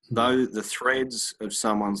 Though the threads of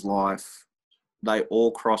someone's life, they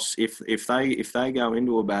all cross. If they go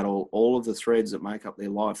into a battle, all of the threads that make up their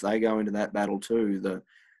life, they go into that battle too. The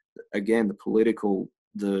political,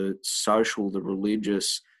 the social, the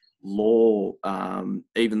religious, law,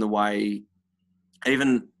 even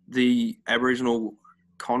the Aboriginal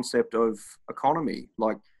concept of economy,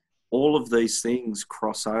 like all of these things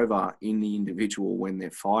cross over in the individual when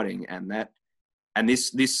they're fighting, and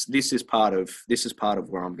this is part of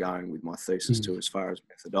where I'm going with my thesis too, as far as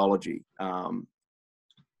methodology.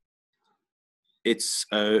 It's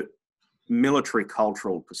a military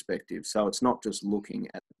cultural perspective, so it's not just looking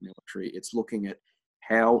at the military; it's looking at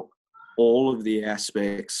how all of the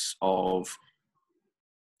aspects of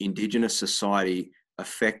Indigenous society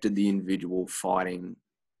affected the individual fighting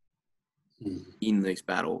in these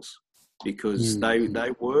battles, because they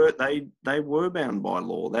were bound by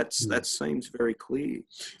law. That seems very clear.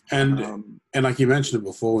 And like you mentioned it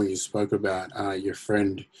before when you spoke about your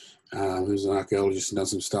friend who's an archaeologist and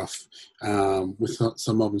does some stuff with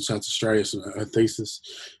some mob in South Australia, a thesis.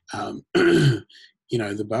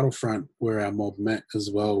 The battlefront where our mob met as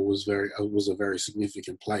well was a very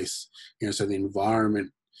significant place. So the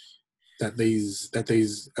environment that these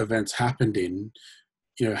events happened in,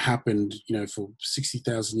 happened, for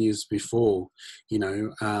 60,000 years before,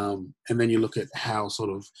 and then you look at how sort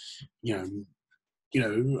of,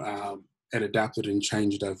 it adapted and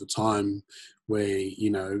changed over time, where,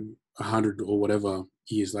 100 or whatever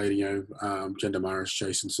years later, Gendamara is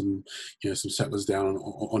chasing some settlers down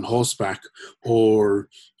on horseback, or,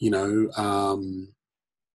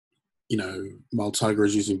 Multigra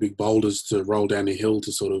is using big boulders to roll down a hill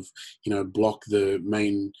to sort of, block the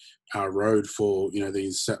main road for,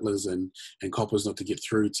 these settlers and coppers not to get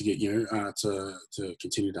through, to get, to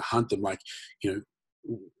continue to hunt them. Like,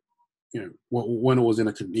 when it was in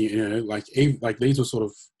a, like these were sort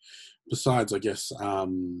of, besides, I guess,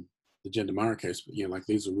 the Gendamara case, but, like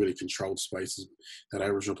these are really controlled spaces that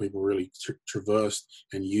Aboriginal people really traversed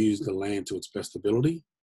and used the land to its best ability.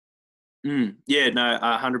 Yeah, no,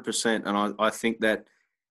 100%, and I think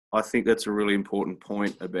that's a really important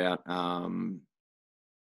point about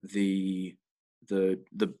the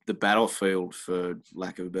battlefield, for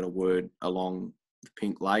lack of a better word, along the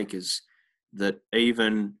Pink Lake, is that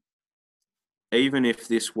even if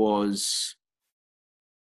this was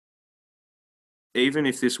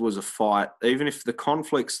a fight, even if the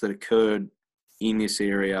conflicts that occurred in this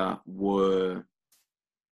area were,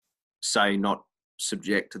 say, not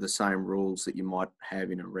subject to the same rules that you might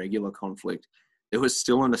have in a regular conflict, there was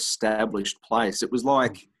still an established place. It was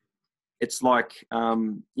like, it's like,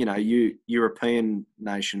 European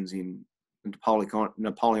nations in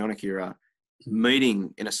Napoleonic era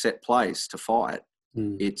meeting in a set place to fight.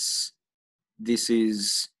 You've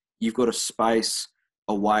got a space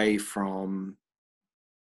away from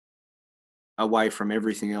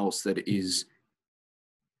everything else that is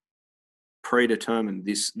predetermined.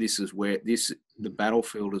 This is where the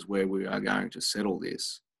battlefield is where we are going to settle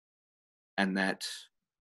this, and that,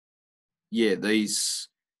 these,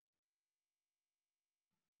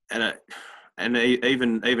 and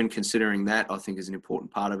even considering that, I think is an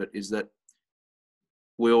important part of it, is that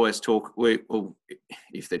we always talk,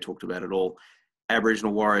 if they're talked about at all,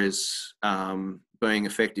 Aboriginal warriors being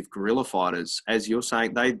effective guerrilla fighters, as you're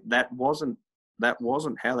saying, that wasn't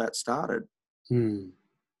how that started.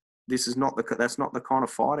 This is that's not the kind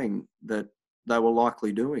of fighting that they were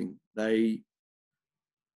likely doing. There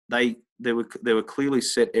were clearly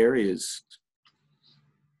set areas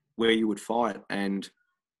where you would fight, and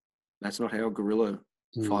that's not how a guerrilla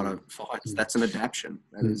fighter fights. That's an adaptation.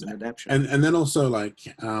 That is an adaptation. And then also, like,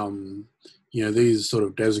 these sort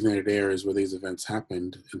of designated areas where these events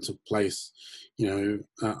happened and took place, there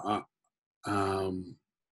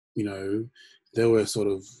were sort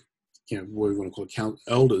of, what we want to call count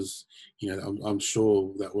elders, I'm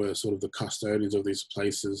sure that were sort of the custodians of these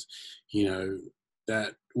places,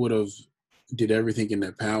 that would have did everything in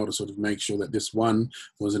their power to sort of make sure that this, one,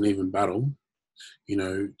 was an even battle,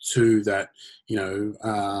 two, that,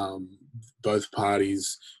 both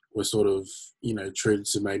parties were sort of, treated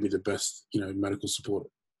to maybe the best, medical support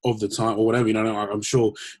of the time or whatever, I'm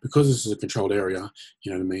sure because this is a controlled area,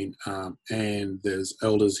 you know what I mean? And there's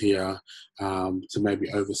elders here to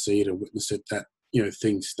maybe oversee it and witness it, that,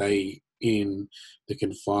 things stay in the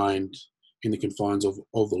confines of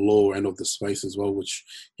the law and of the space as well, which,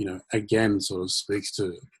 again, sort of speaks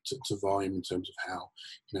to volume in terms of how,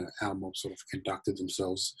 our mobs sort of conducted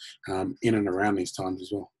themselves in and around these times as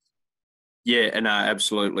well. Yeah, and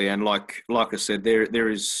absolutely. And like I said, there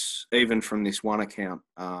is, even from this one account,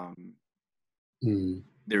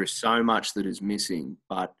 there is so much that is missing,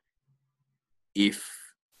 but if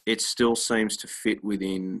it still seems to fit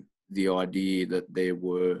within the idea that there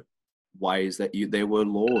were ways that there were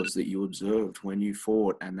laws that you observed when you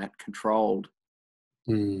fought, and that controlled,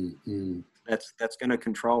 that's going to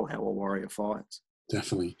control how a warrior fights.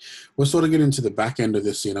 Definitely. We'll sort of get into the back end of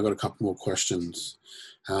this scene. I've got a couple more questions.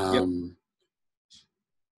 Yep.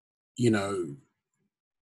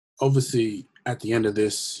 Obviously at the end of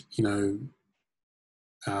this,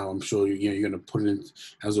 I'm sure you're going to put it in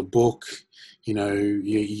as a book, your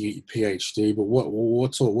PhD. But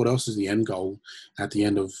what else is the end goal at the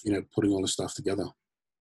end of putting all this stuff together?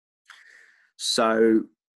 So,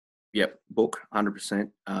 yep, book 100%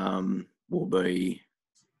 will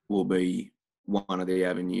be one of the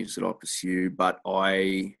avenues that I pursue. But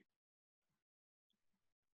when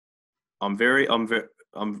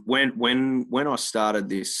I started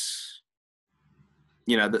this,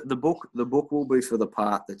 the book will be for the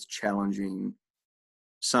part that's challenging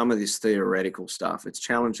some of this theoretical stuff. It's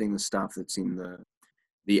challenging the stuff that's in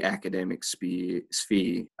the academic sphere. It's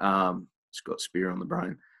got spear on the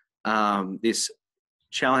brain. This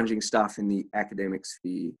challenging stuff in the academic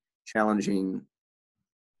sphere, challenging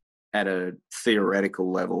at a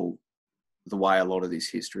theoretical level the way a lot of this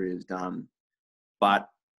history is done. But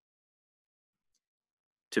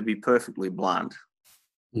to be perfectly blunt,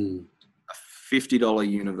 a $50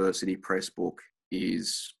 university press book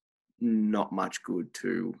is not much good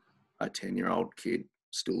to a 10-year-old kid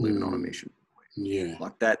still living on a mission. Yeah,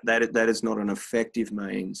 like that is not an effective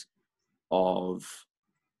means of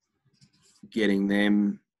getting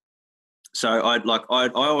them. So I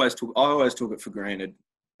always took it for granted,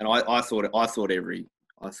 and I thought every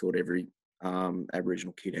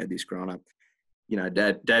Aboriginal kid had this growing up.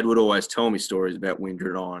 Dad would always tell me stories about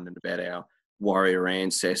Windruin and about our warrior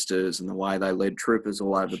ancestors and the way they led troopers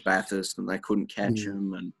all over Bathurst and they couldn't catch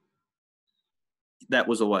them, and that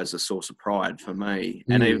was always a source of pride for me.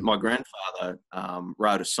 And even my grandfather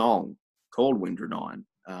wrote a song called Windruin,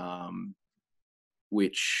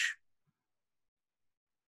 which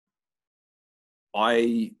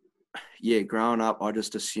growing up, I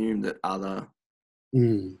just assumed that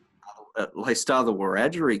at least other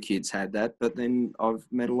Wiradjuri kids had that, but then I've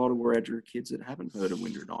met a lot of Wiradjuri kids that haven't heard of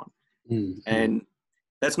Windruin. And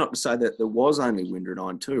that's not to say that there was only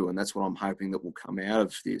Windruin too, and that's what I'm hoping that will come out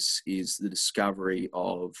of this, is the discovery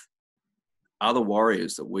of other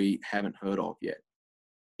warriors that we haven't heard of yet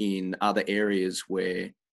in other areas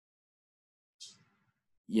where,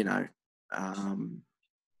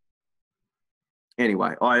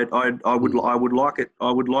 anyway, I would like it.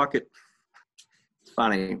 It's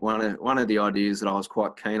funny. One of the ideas that I was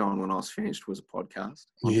quite keen on when I was finished was a podcast.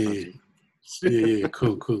 Yeah,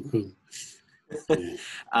 cool. Yeah.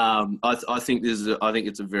 I think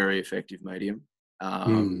it's a very effective medium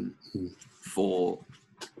for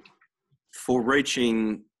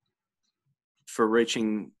reaching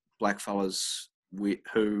blackfellas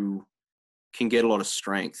who can get a lot of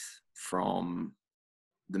strength from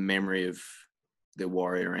the memory of their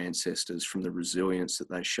warrior ancestors, from the resilience that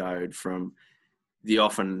they showed, from the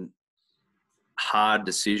often hard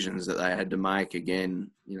decisions that they had to make. Again,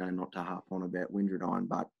 not to harp on about Windruin,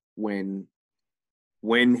 but when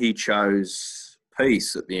he chose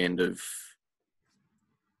peace at the end of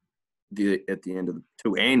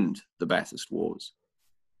to end the Bathurst Wars.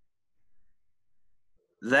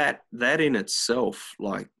 That in itself,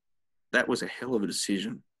 like, that was a hell of a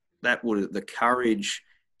decision. That would the courage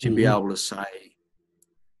to be able to say,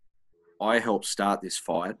 I helped start this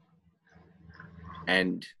fight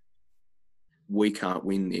and we can't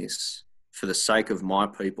win this. For the sake of my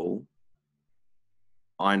people,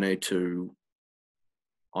 I need to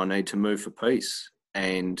move for peace.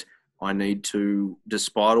 And I need to,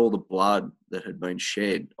 despite all the blood that had been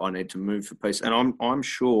shed, I need to move for peace. And I'm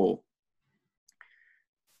sure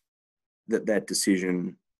that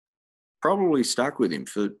decision probably stuck with him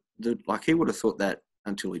like he would have thought that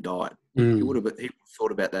until he died. He would have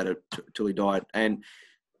thought about that until he died. And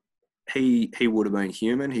he would have been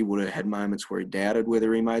human. He would have had moments where he doubted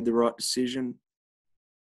whether he made the right decision.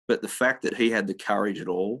 But the fact that he had the courage at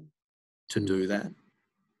all to do that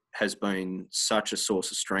has been such a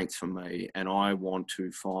source of strength for me. And I want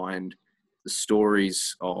to find the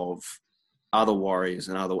stories of other warriors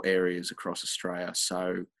in other areas across Australia.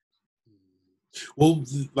 So, well,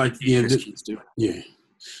 like, yeah.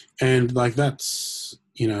 And like, that's,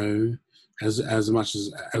 as much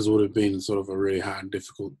as would have been sort of a really hard and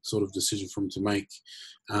difficult sort of decision for him to make,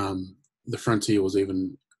 the frontier was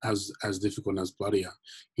even as difficult and as bloodier.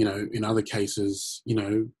 In other cases,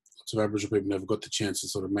 lots of Aboriginal people never got the chance to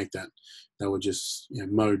sort of make that. They were just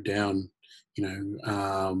mowed down. They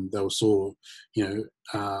were sort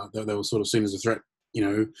of seen as a threat.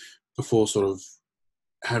 Before sort of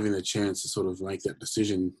having the chance to sort of make that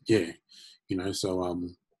decision. Yeah. So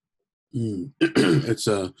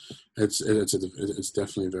it's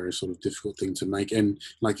definitely a very sort of difficult thing to make. And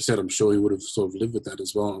like you said, I'm sure he would have sort of lived with that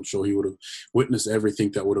as well. I'm sure he would have witnessed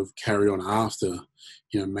everything that would have carried on after,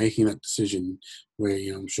 making that decision, where,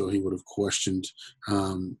 I'm sure he would have questioned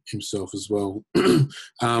himself as well.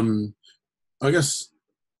 I guess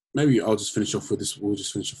maybe I'll just finish off with this. We'll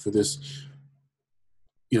just finish off with this,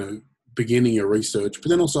 beginning your research, but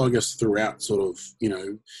then also, I guess, throughout sort of,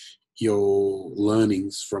 your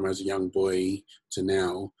learnings from as a young boy to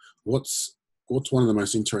now, what's one of the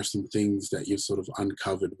most interesting things that you've sort of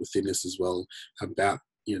uncovered within this as well about,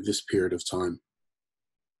 this period of time?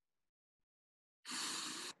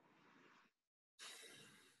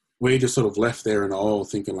 Where you just sort of left there in awe,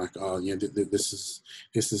 thinking like, oh, this is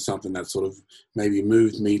something that sort of maybe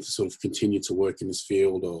moved me to sort of continue to work in this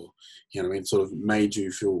field, or, sort of made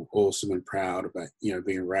you feel awesome and proud about,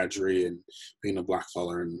 being a Wiradjuri and being a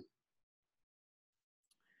blackfella. And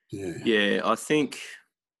yeah, I think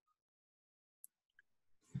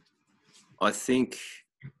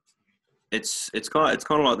it's kind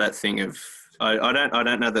of like that thing of, I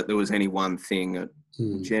don't know that there was any one thing.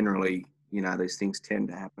 Generally, these things tend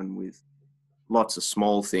to happen with lots of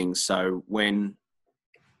small things. So when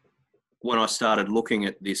I started looking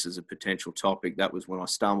at this as a potential topic, that was when I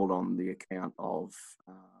stumbled on the account of,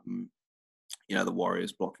 the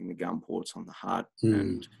warriors blocking the gun ports on the Hutt,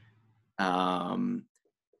 and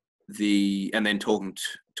then talking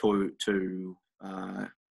to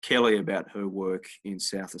Kelly about her work in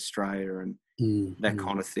South Australia and that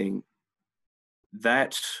kind of thing.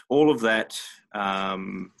 All of that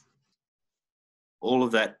kind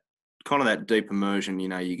of that deep immersion,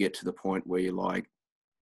 you get to the point where you're like,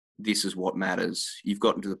 this is what matters. You've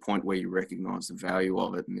gotten to the point where you recognise the value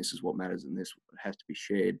of it, and this is what matters, and this has to be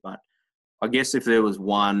shared. But I guess if there was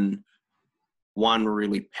one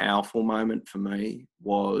really powerful moment for me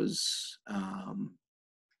was, I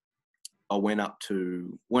went up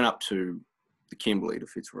to the Kimberley to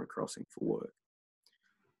Fitzroy Crossing for work,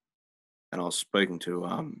 and I was speaking to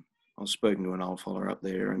an old fella up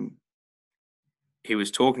there, and he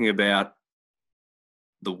was talking about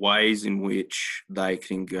the ways in which they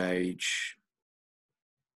can engage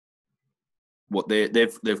what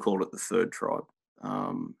they've called it the third tribe,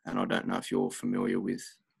 and I don't know if you're familiar with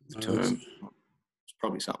the term. It's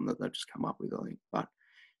probably something that they've just come up with, I think. But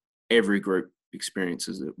every group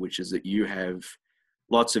experiences it, which is that you have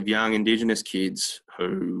lots of young Indigenous kids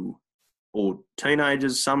or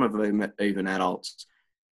teenagers, some of them even adults,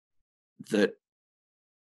 that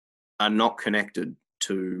are not connected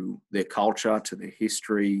to their culture, to their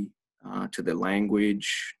history, to their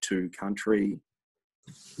language, to country.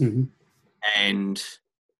 And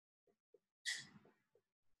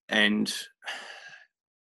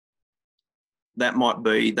that might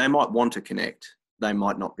be, they might want to connect. They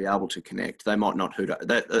might not be able to connect. They might not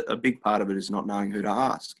a big part of it is not knowing who to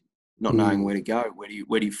ask, not knowing where to go.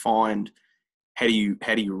 Where do you find, how do you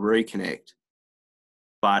reconnect?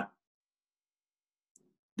 But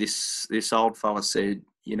this old fella said,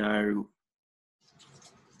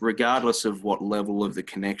 regardless of what level of the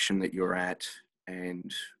connection that you're at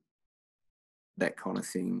and that kind of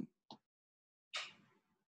thing.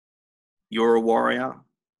 You're a warrior,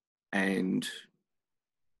 and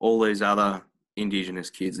all these other Indigenous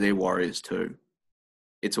kids, they're warriors too.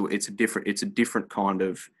 It's a different kind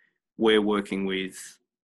of. We're working with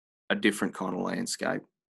a different kind of landscape.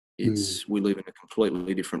 We live in a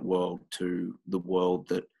completely different world to the world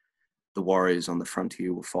that the warriors on the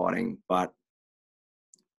frontier were fighting. But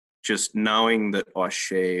just knowing that I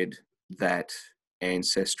shared that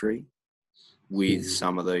ancestry with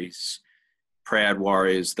some of these proud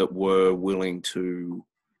warriors that were willing to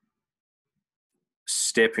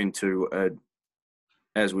step into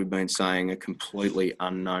as we've been saying, a completely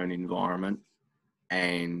unknown environment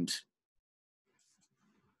and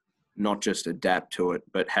not just adapt to it,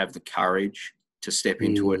 but have the courage to step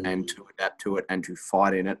into it and to adapt to it and to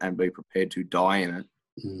fight in it and be prepared to die in it.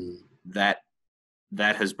 That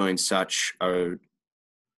has been such a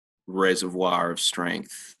reservoir of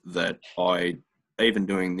strength that even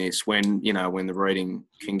doing this, when the reading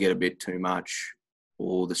can get a bit too much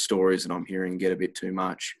or the stories that I'm hearing get a bit too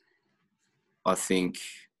much, I think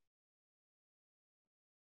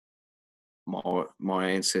my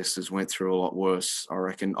ancestors went through a lot worse. I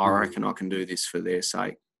reckon I can do this for their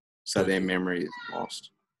sake, so their memory is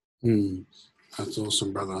lost. That's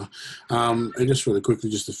awesome, brother. And just really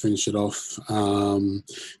quickly, just to finish it off,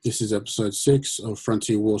 this is episode 6 of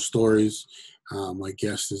Frontier War Stories. My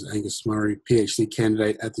guest is Angus Murray, PhD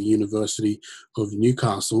candidate at the University of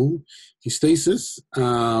Newcastle. His thesis,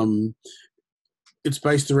 it's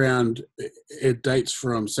based around, it dates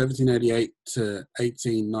from 1788 to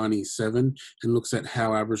 1897 and looks at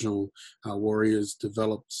how Aboriginal warriors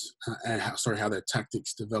developed, how their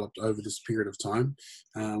tactics developed over this period of time,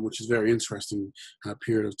 which is a very interesting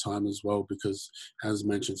period of time as well, because as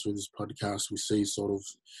mentioned through this podcast, we see sort of,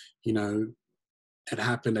 it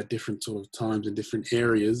happened at different sort of times in different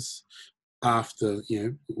areas after,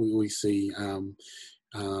 we see,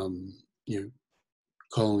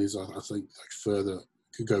 colonies, I think,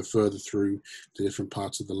 could go further through the different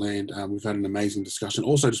parts of the land. We've had an amazing discussion.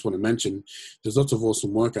 Also, just want to mention, there's lots of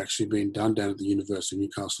awesome work actually being done down at the University of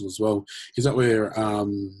Newcastle as well. Is that where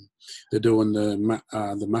they're doing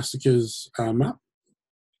the massacres map?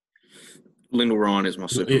 Lyndall Ryan is my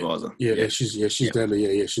supervisor. She's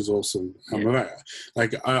deadly. Yeah, she's awesome.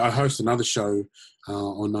 I host another show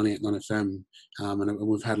on 98.9 FM, and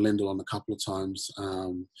we've had Lyndall on a couple of times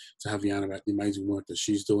to have Jan about the amazing work that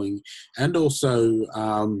she's doing, and also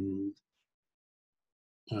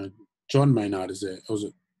John Maynard is there. Was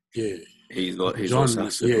it? Yeah. He's John, also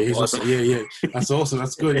a supervisor. He's also, that's awesome.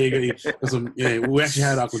 That's good. We actually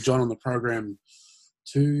had Uncle John on the program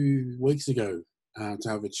 2 weeks ago. To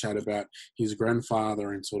have a chat about his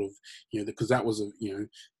grandfather and sort of, because that was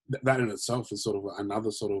that in itself is sort of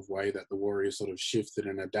another sort of way that the warriors sort of shifted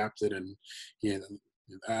and adapted, and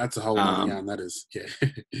that's a whole other yarn. That is,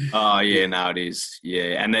 no, it is,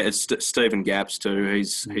 and it's Stephen Gaps too.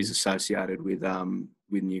 He's associated with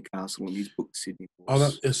Newcastle and his book Sydney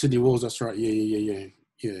Wars. Sydney Wars. That's right. Yeah.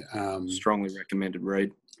 Strongly recommended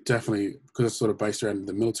read. Definitely, because it's sort of based around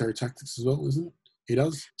the military tactics as well, isn't it? He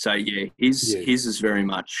does. So his is very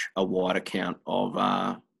much a wide account of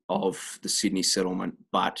the Sydney settlement.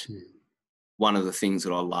 But one of the things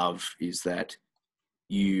that I love is that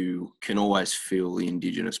you can always feel the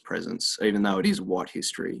Indigenous presence, even though it is white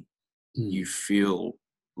history. You feel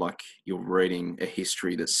like you're reading a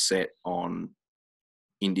history that's set on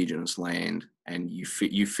Indigenous land, and you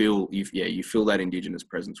feel that Indigenous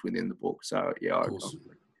presence within the book. So awesome.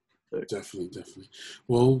 Definitely.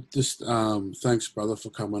 Well, just thanks, brother, for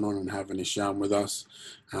coming on and having this yarn with us.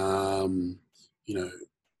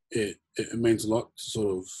 It means a lot to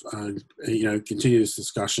sort of continue this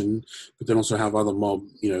discussion, but then also have other mob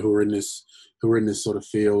who are in this sort of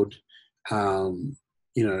field,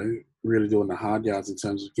 really doing the hard yards in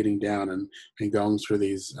terms of getting down and going through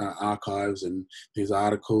these archives and these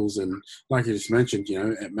articles. And like you just mentioned,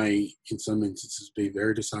 it may in some instances be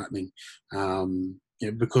very disheartening.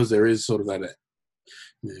 Because there is sort of that,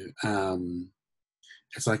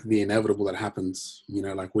 it's like the inevitable that happens,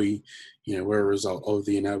 like we're a result of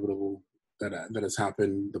the inevitable that has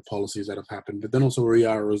happened, the policies that have happened, but then also we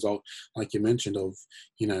are a result, like you mentioned, of,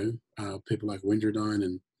 people like Windradine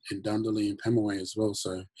and Dundalli and Pemaway as well.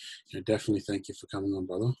 So, definitely thank you for coming on,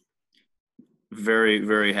 brother. Very,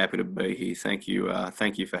 very happy to be here. Thank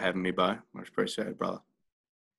you for having me, Bo. Much appreciated, brother.